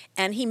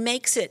 And he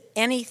makes it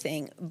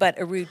anything but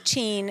a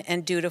routine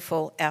and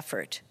dutiful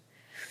effort.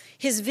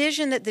 His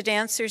vision that the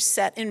dancers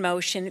set in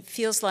motion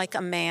feels like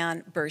a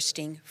man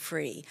bursting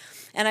free.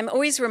 And I'm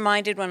always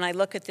reminded when I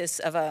look at this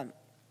of a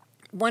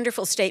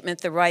wonderful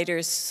statement the writer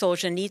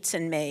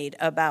Solzhenitsyn made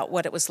about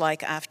what it was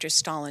like after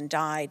Stalin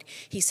died.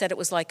 He said it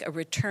was like a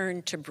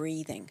return to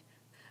breathing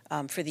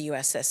for the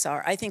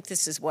USSR. I think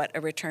this is what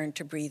a return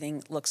to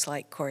breathing looks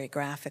like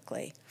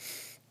choreographically.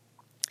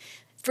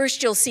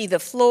 First you'll see the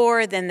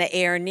floor, then the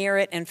air near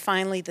it, and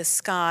finally the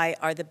sky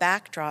are the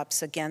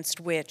backdrops against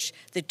which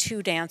the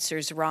two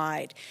dancers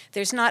ride.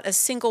 There's not a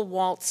single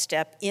waltz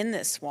step in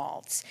this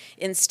waltz.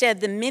 Instead,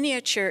 the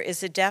miniature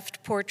is a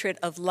deft portrait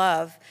of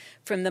love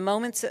from the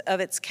moments of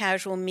its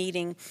casual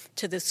meeting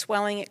to the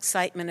swelling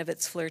excitement of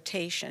its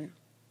flirtation,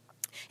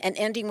 and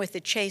ending with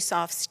the chase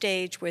off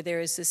stage where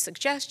there is a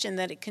suggestion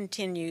that it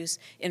continues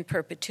in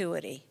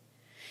perpetuity.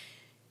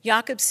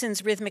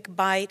 Yakobson's rhythmic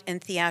bite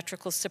and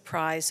theatrical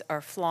surprise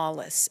are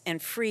flawless and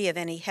free of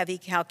any heavy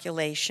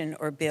calculation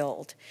or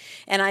build.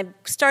 And I'm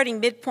starting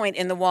midpoint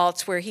in the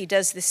waltz where he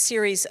does this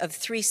series of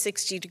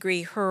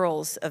 360-degree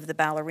hurls of the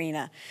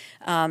ballerina,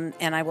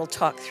 and I will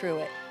talk through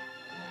it.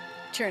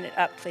 Turn it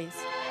up, please.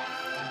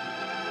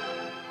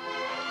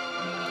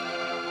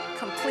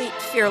 Complete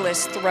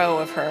fearless throw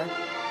of her.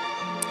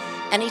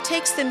 And he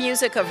takes the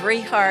music of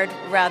Richard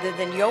rather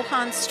than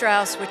Johann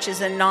Strauss, which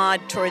is a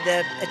nod toward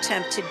the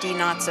attempt to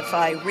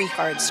denazify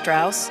Richard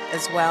Strauss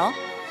as well.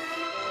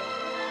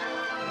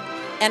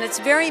 And it's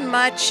very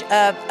much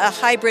a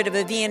hybrid of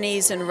a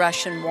Viennese and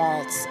Russian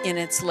waltz in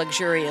its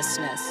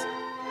luxuriousness.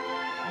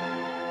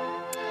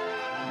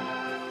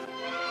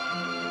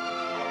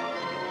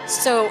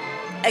 So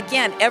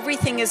again,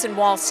 everything is in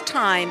waltz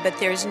time, but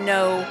there's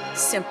no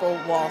simple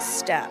waltz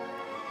step.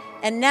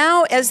 And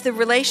now, as the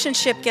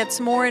relationship gets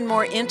more and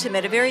more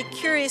intimate, a very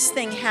curious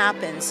thing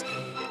happens.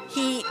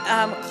 He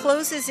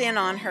closes in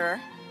on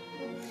her,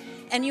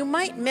 and you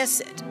might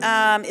miss it.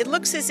 It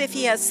looks as if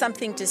he has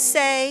something to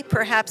say.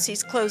 Perhaps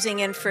he's closing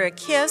in for a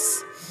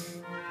kiss.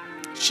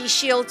 She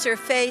shields her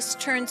face,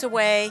 turns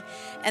away,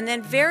 and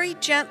then very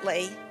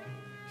gently,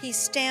 he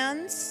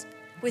stands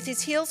with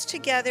his heels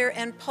together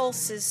and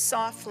pulses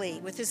softly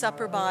with his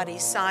upper body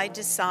side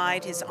to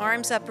side, his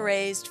arms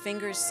upraised,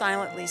 fingers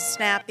silently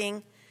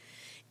snapping.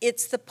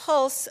 It's the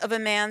pulse of a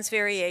man's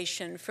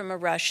variation from a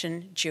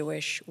Russian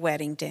Jewish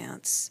wedding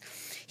dance.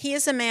 He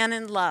is a man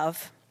in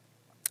love,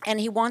 and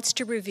he wants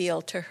to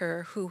reveal to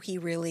her who he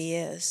really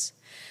is.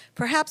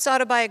 Perhaps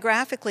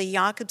autobiographically,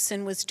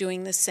 Yakobson was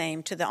doing the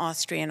same to the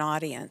Austrian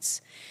audience.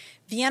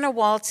 Vienna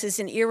Waltz is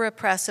an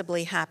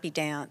irrepressibly happy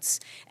dance,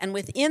 and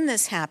within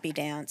this happy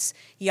dance,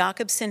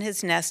 Yakobson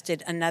has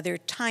nested another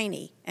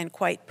tiny and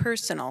quite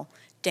personal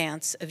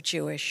dance of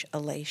Jewish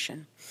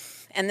elation.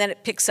 And then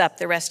it picks up,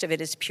 the rest of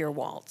it is pure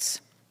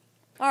waltz.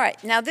 All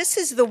right, now this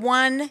is the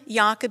one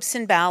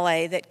Yakobson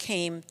ballet that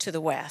came to the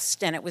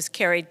West, and it was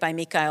carried by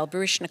Mikhail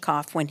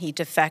Baryshnikov when he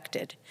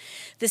defected.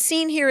 The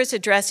scene here is a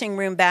dressing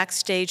room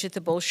backstage at the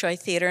Bolshoi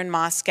Theater in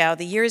Moscow.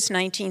 The year is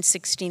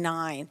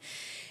 1969,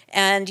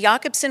 and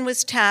Yakobson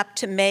was tapped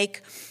to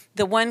make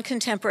the one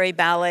contemporary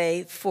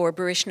ballet for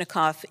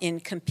Baryshnikov in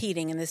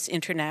competing in this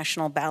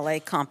international ballet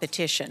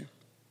competition.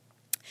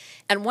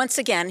 And once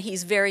again,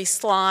 he's very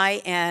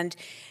sly, and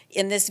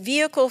in this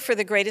vehicle for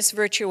the greatest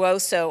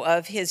virtuoso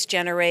of his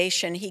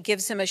generation, he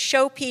gives him a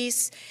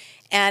showpiece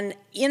and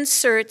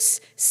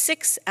inserts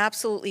 6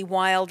 absolutely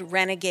wild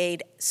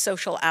renegade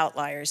social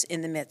outliers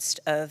in the midst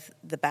of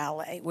the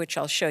ballet, which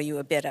I'll show you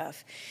a bit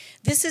of.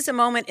 This is a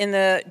moment in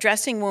the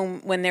dressing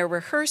room when they're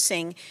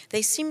rehearsing.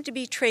 They seem to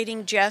be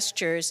trading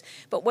gestures,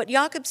 but what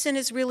Yakobson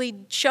is really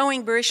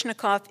showing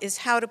Baryshnikov is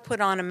how to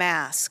put on a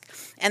mask,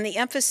 and the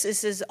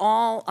emphasis is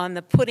all on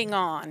the putting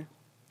on,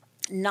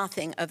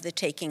 nothing of the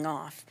taking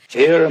off.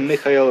 Here,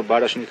 Mikhail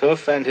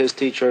Baryshnikov and his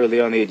teacher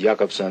Leonid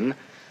Yakobson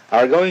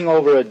are going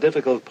over a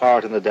difficult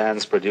part in the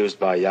dance produced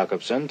by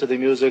Yakobson to the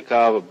music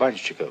of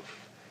Banshchikov.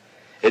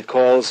 It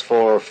calls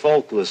for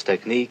faultless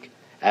technique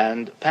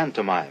and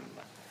pantomime,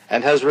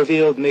 and has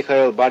revealed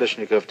Mikhail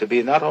Baryshnikov to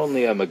be not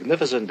only a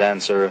magnificent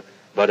dancer,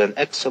 but an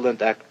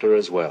excellent actor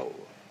as well.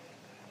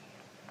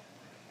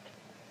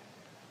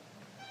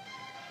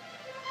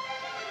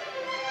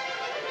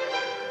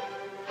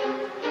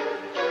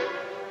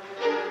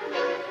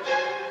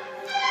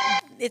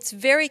 It's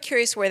very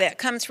curious where that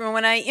comes from.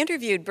 When I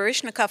interviewed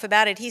Baryshnikov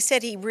about it, he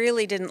said he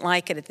really didn't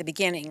like it at the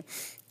beginning.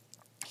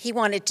 He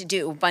wanted to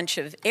do a bunch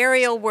of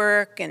aerial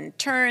work and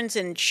turns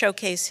and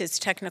showcase his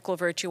technical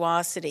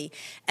virtuosity.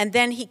 And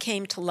then he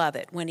came to love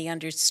it when he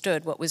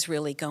understood what was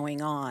really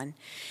going on.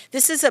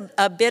 This is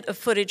a bit of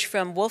footage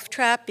from Wolf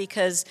Trap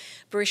because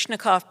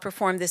Baryshnikov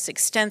performed this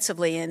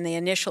extensively in the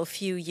initial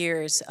few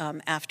years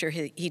after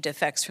he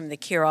defects from the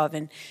Kirov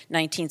in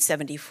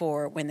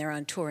 1974 when they're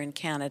on tour in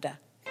Canada.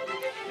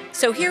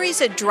 So here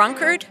he's a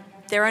drunkard.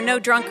 There are no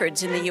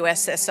drunkards in the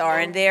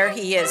USSR, and there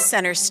he is,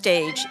 center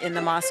stage in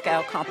the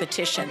Moscow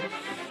competition.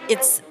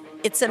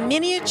 It's a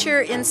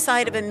miniature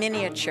inside of a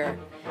miniature.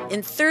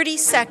 In 30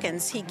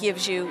 seconds, he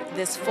gives you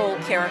this full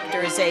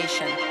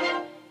characterization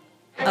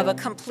of a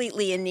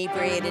completely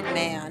inebriated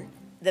man.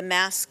 The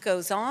mask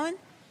goes on,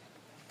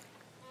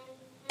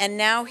 and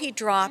now he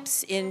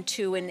drops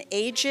into an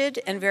aged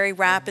and very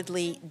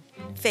rapidly,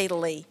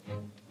 fatally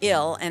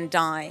ill and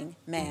dying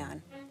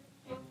man.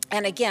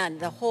 And again,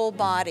 the whole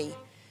body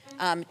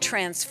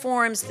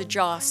transforms, the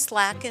jaw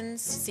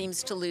slackens,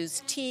 seems to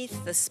lose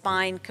teeth, the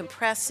spine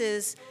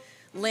compresses,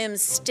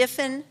 limbs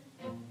stiffen.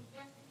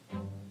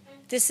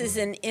 This is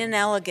an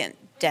inelegant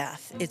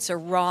death. It's a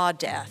raw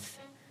death,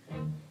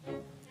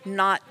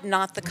 not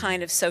the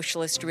kind of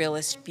socialist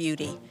realist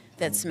beauty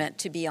that's meant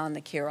to be on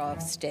the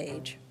Kirov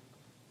stage.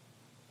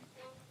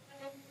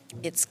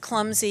 It's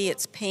clumsy,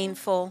 it's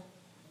painful.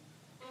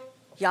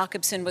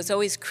 Yakobson was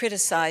always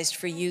criticized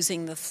for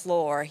using the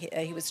floor.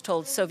 He was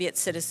told Soviet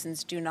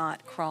citizens do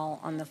not crawl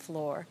on the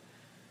floor.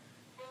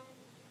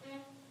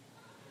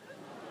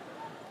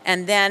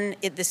 And then,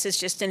 this is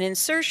just an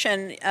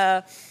insertion,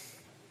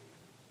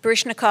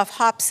 Baryshnikov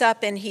hops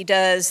up and he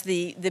does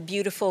the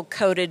beautiful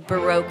coded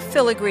Baroque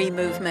filigree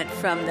movement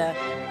from the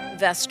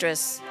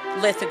Vestris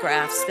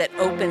lithographs that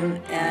open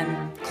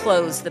and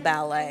close the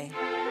ballet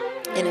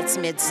in its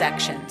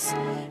midsections.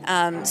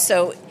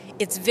 So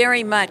it's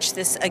very much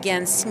this,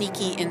 again,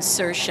 sneaky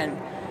insertion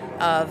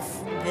of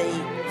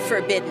the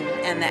forbidden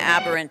and the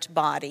aberrant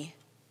body.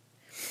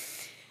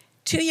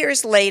 2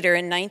 years later,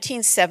 in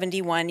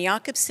 1971,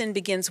 Yakobson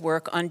begins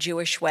work on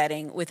Jewish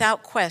Wedding,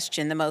 without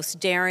question the most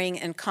daring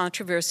and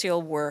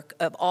controversial work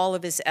of all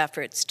of his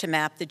efforts to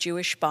map the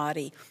Jewish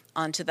body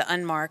onto the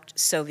unmarked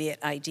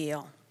Soviet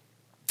ideal.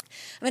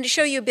 I'm going to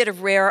show you a bit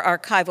of rare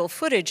archival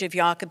footage of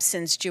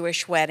Yakobson's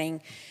Jewish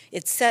Wedding.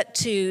 It's set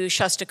to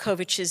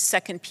Shostakovich's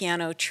second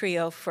piano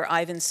trio for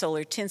Ivan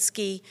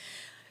Solartinsky.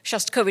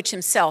 Shostakovich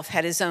himself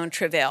had his own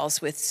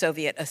travails with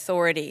Soviet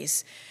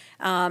authorities.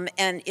 And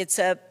it's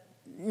a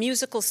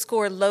musical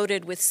score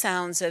loaded with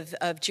sounds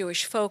of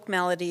Jewish folk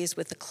melodies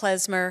with the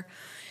klezmer.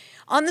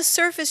 On the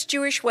surface,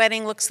 Jewish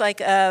Wedding looks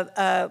like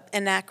a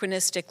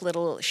anachronistic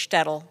little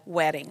shtetl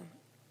wedding.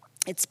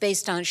 It's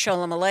based on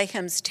Sholem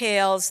Aleichem's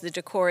tales. The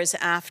decor is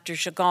after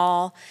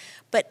Chagall.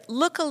 But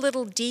look a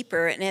little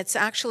deeper, and it's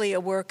actually a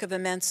work of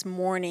immense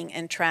mourning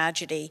and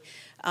tragedy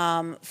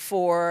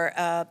for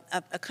a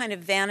kind of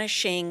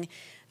vanishing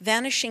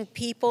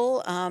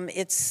people.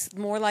 It's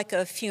more like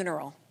a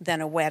funeral than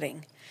a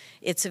wedding.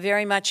 It's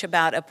very much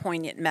about a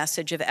poignant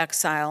message of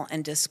exile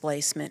and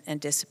displacement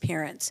and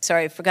disappearance.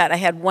 Sorry, I forgot. I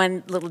had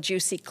one little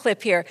juicy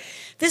clip here.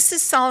 This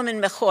is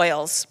Solomon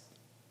Michoels,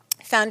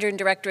 founder and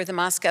director of the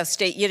Moscow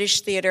State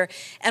Yiddish Theater.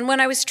 And when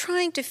I was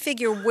trying to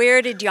figure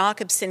where did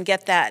Yakobson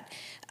get that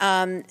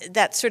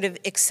sort of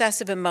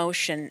excessive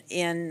emotion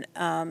in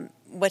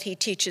what he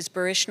teaches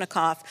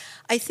Baryshnikov,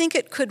 I think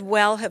it could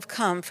well have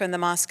come from the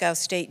Moscow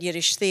State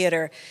Yiddish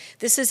Theater.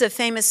 This is a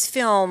famous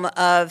film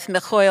of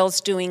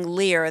Michoels doing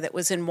Lear that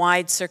was in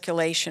wide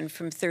circulation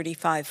from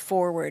 1935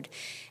 forward.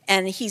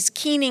 And he's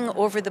keening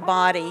over the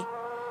body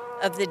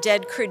of the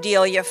dead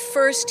Cordelia.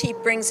 First, he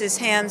brings his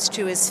hands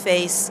to his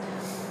face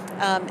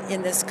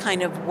in this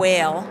kind of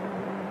wail.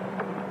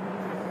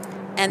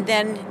 And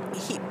then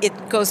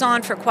it goes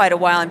on for quite a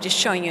while. I'm just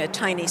showing you a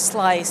tiny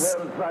slice.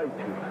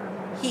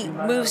 He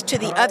moves to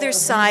the other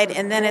side,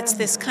 and then it's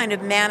this kind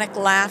of manic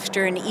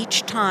laughter, and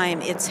each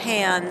time it's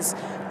hands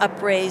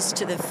upraised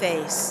to the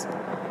face.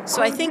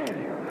 So I think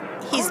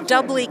he's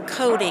doubly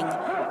coding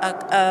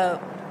a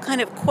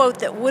kind of quote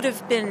that would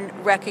have been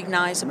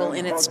recognizable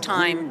in its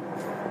time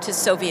to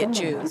Soviet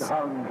Jews.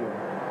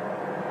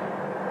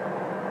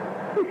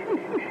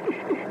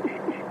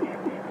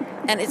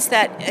 And it's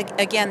that,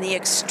 again, the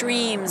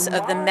extremes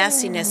of the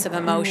messiness of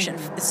emotion,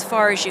 as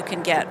far as you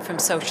can get from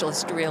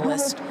socialist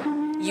realist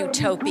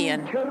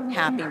utopian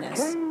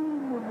happiness.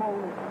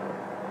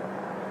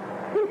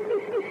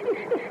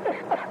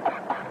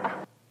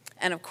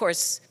 And of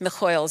course,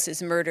 Michoels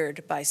is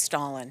murdered by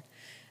Stalin.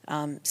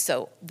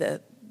 So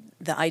the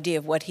idea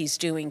of what he's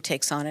doing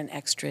takes on an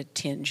extra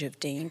tinge of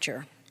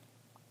danger.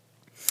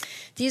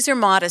 These are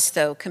modest,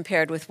 though,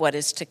 compared with what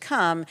is to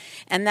come,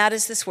 and that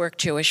is this work,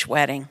 Jewish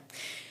Wedding.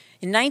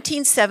 In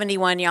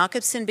 1971,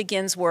 Yakobson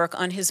begins work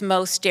on his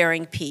most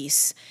daring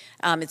piece.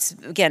 It's,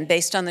 again,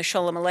 based on the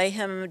Sholem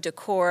Aleichem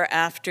decor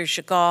after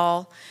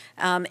Chagall.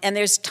 And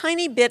there's a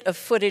tiny bit of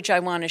footage I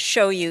want to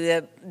show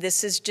you.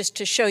 This is just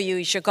to show you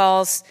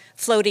Chagall's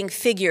floating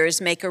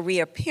figures make a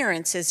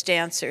reappearance as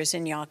dancers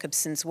in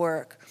Yakobson's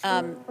work.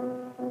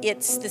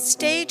 The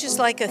stage is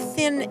like a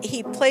thin,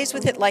 he plays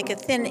with it like a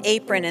thin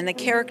apron, and the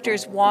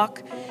characters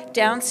walk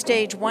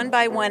downstage one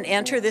by one,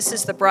 enter. This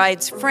is the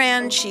bride's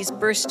friend. She's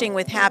bursting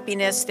with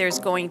happiness. There's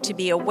going to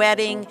be a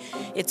wedding.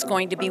 It's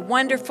going to be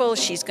wonderful.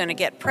 She's going to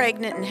get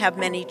pregnant and have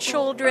many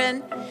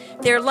children.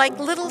 They're like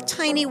little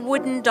tiny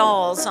wooden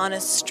dolls on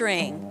a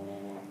string,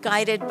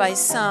 guided by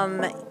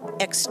some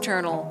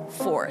external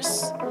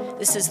force.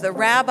 This is the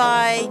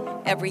rabbi.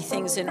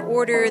 Everything's in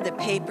order. The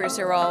papers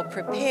are all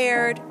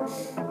prepared.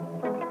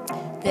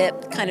 The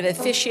kind of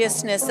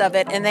officiousness of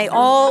it, and they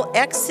all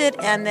exit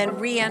and then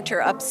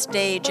re-enter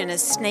upstage in a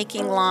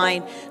snaking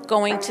line,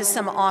 going to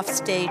some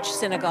offstage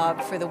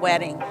synagogue for the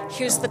wedding.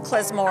 Here's the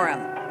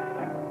klezmorim.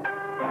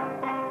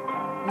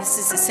 This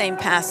is the same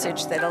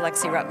passage that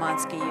Alexei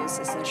Ratmansky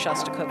uses in the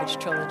Shostakovich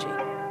trilogy.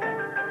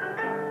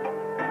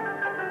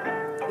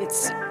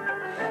 It's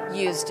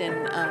used in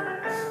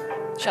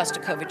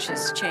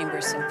Shostakovich's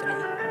Chamber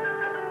Symphony.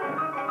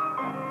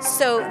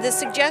 So the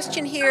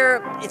suggestion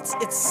here,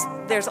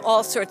 there's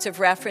all sorts of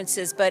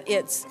references, but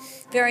it's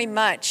very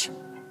much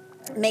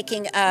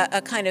making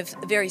a kind of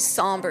very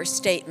somber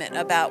statement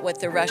about what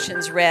the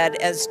Russians read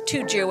as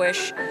too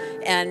Jewish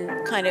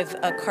and kind of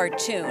a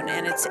cartoon,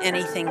 and it's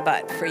anything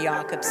but for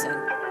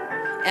Yakobson.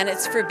 And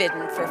it's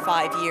forbidden for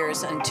 5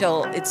 years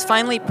until it's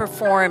finally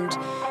performed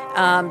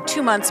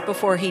 2 months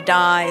before he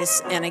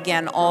dies, and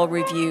again, all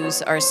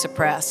reviews are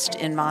suppressed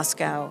in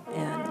Moscow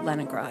and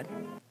Leningrad.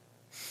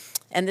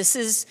 And this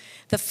is,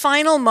 the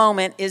final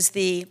moment is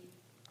the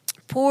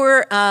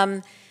poor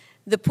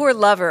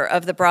lover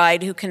of the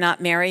bride who cannot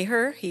marry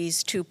her.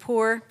 He's too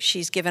poor.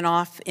 She's given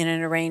off in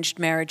an arranged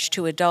marriage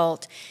to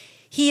adult.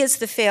 He is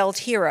the failed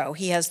hero.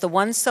 He has the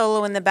one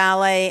solo in the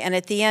ballet, and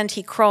at the end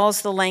he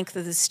crawls the length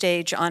of the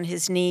stage on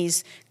his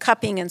knees,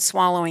 cupping and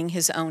swallowing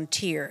his own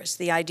tears,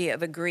 the idea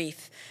of a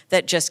grief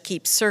that just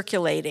keeps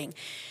circulating.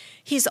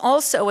 He's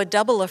also a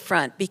double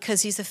affront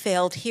because he's a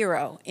failed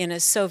hero in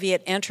a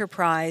Soviet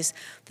enterprise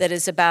that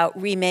is about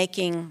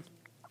remaking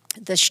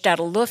the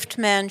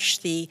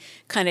Stadtluftmensch, the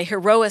kind of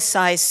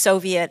heroicized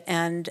Soviet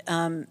and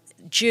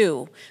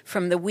Jew,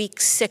 from the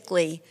weak,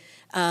 sickly,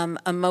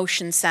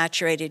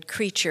 emotion-saturated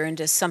creature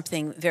into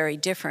something very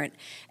different.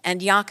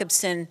 And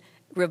Yakobson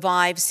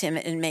revives him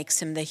and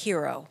makes him the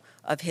hero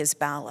of his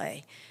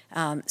ballet.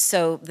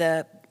 So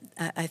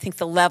I think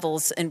the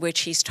levels in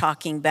which he's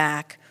talking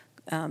back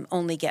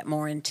only get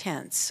more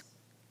intense.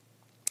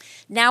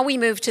 Now we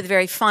move to the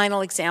very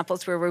final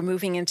examples where we're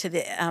moving into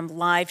the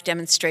live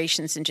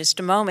demonstrations in just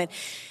a moment.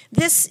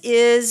 This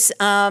is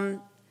the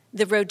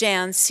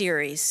Rodin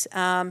series.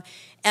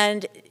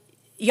 And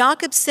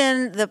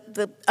Yakobson,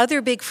 the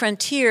other big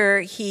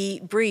frontier he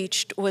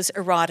breached was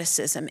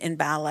eroticism in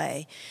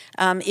ballet.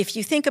 If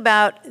you think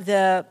about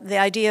the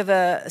idea of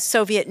a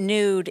Soviet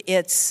nude,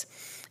 it's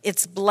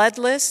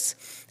bloodless,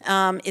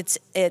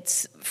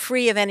 it's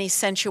free of any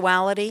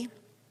sensuality.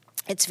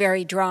 It's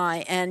very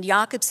dry, and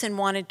Yakobson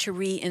wanted to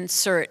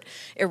reinsert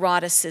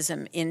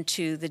eroticism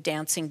into the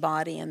dancing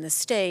body and the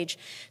stage.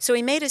 So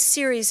he made a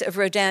series of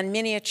Rodin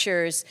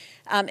miniatures,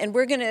 and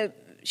we're going to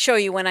show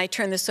you, when I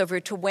turn this over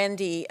to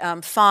Wendy,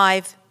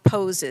 5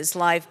 poses,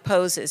 live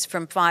poses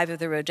from 5 of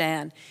the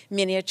Rodin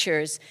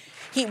miniatures.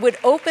 He would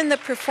open the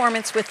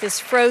performance with this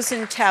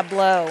frozen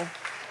tableau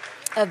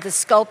of the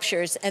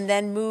sculptures and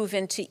then move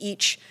into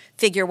each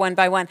figure one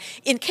by one.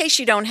 In case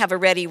you don't have a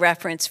ready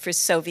reference for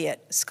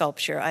Soviet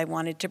sculpture, I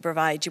wanted to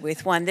provide you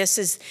with one. This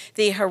is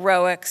the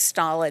heroic,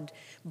 stolid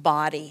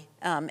body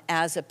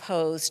as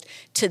opposed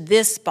to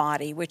this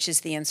body, which is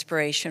the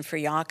inspiration for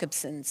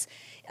Jakobson's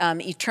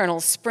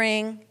Eternal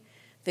Spring,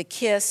 The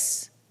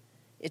Kiss,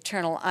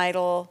 Eternal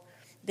Idol.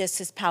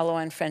 This is Paolo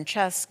and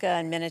Francesca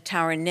and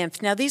Minotaur and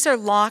Nymph. Now, these are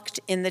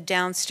locked in the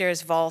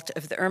downstairs vault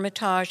of the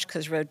Hermitage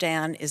because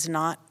Rodin is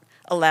not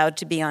allowed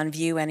to be on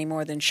view any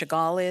more than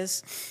Chagall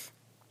is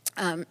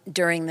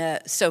during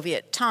the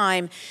Soviet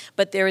time,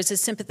 but there is a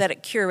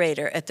sympathetic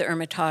curator at the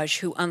Hermitage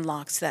who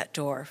unlocks that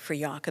door for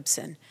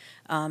Yakobson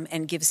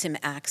and gives him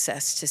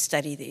access to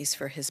study these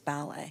for his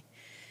ballet.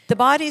 The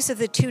bodies of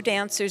the 2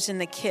 dancers in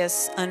The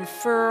Kiss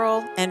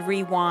unfurl and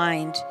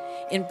rewind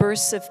in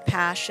bursts of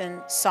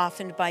passion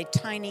softened by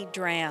tiny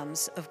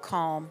drams of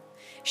calm.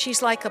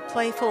 She's like a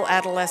playful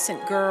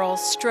adolescent girl,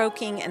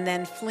 stroking and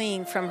then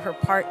fleeing from her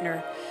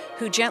partner,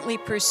 who gently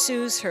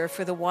pursues her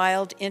for the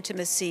wild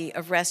intimacy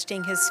of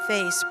resting his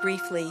face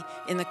briefly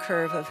in the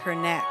curve of her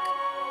neck.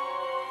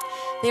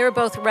 They are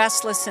both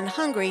restless and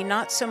hungry,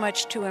 not so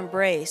much to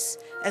embrace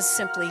as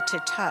simply to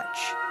touch.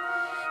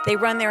 They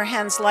run their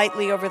hands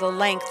lightly over the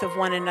length of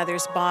one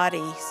another's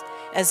bodies,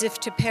 as if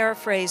to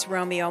paraphrase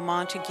Romeo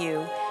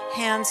Montague,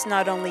 hands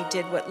not only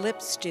did what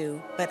lips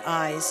do, but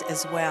eyes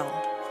as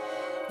well.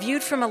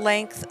 Viewed from a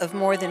length of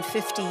more than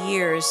 50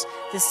 years,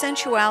 the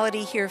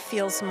sensuality here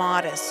feels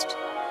modest,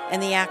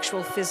 and the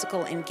actual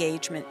physical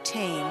engagement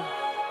tame.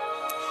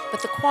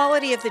 But the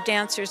quality of the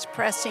dancers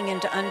pressing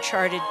into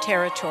uncharted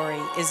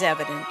territory is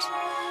evident.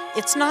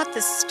 It's not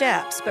the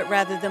steps, but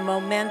rather the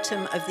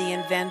momentum of the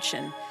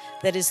invention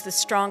that is the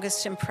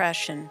strongest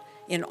impression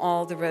in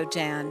all the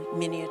Rodin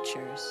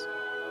miniatures.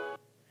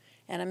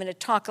 And I'm going to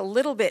talk a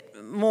little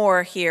bit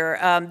more here.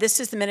 This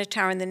is the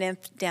Minotaur and the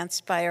Nymph,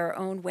 danced by our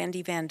own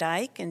Wendy Van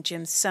Dyke and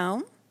Jim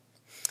Sohm.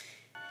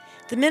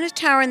 The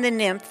Minotaur and the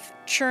Nymph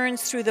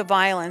churns through the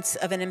violence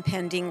of an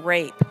impending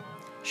rape,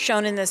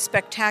 shown in the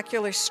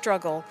spectacular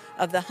struggle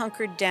of the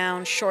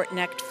hunkered-down,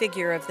 short-necked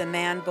figure of the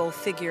man-bull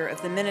figure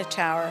of the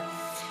Minotaur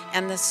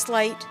and the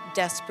slight,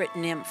 desperate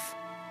nymph.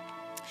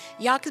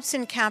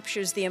 Yakobson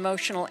captures the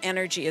emotional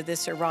energy of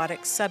this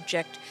erotic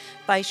subject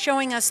by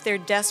showing us their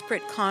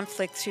desperate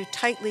conflict through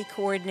tightly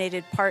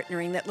coordinated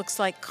partnering that looks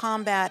like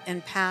combat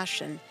and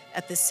passion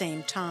at the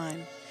same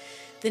time.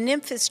 The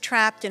nymph is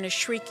trapped in a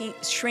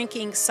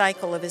shrinking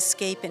cycle of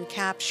escape and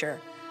capture,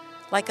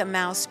 like a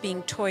mouse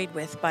being toyed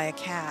with by a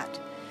cat.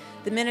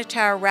 The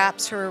Minotaur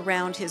wraps her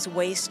around his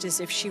waist as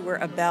if she were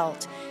a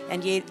belt,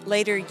 and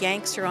later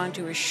yanks her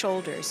onto his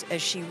shoulders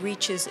as she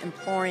reaches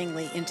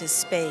imploringly into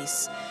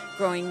space,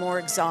 growing more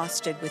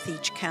exhausted with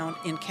each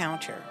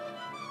encounter.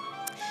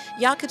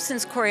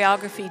 Yakobson's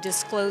choreography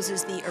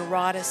discloses the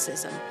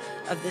eroticism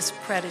of this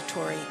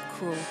predatory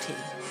cruelty.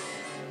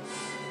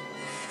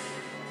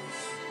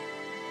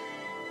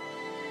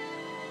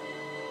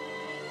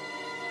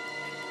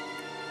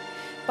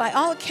 By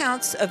all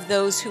accounts of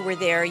those who were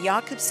there,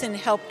 Yakobson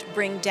helped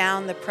bring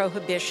down the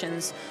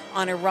prohibitions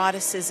on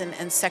eroticism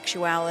and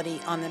sexuality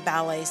on the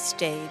ballet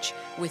stage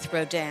with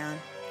Rodin.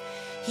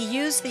 He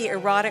used the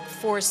erotic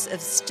force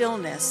of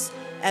stillness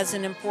as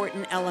an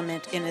important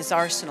element in his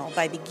arsenal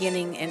by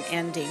beginning and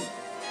ending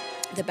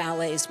the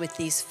ballets with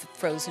these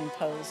frozen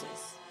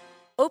poses.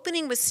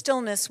 Opening with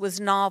stillness was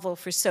novel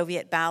for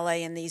Soviet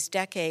ballet in these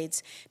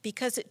decades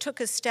because it took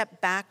a step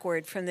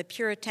backward from the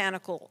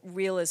puritanical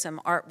realism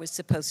art was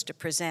supposed to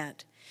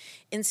present.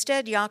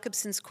 Instead,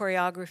 Yakobson's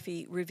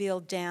choreography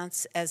revealed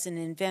dance as an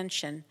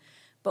invention,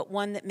 but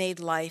one that made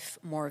life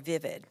more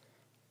vivid.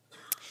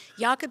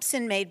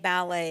 Yakobson made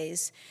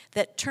ballets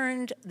that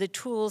turned the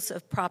tools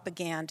of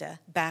propaganda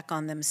back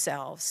on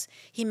themselves.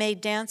 He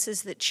made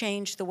dances that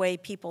changed the way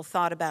people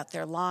thought about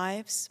their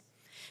lives.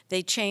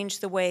 They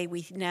changed the way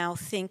we now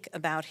think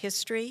about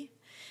history.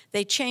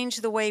 They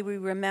changed the way we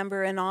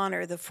remember and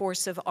honor the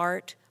force of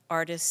art,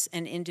 artists,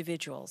 and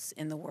individuals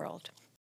in the world.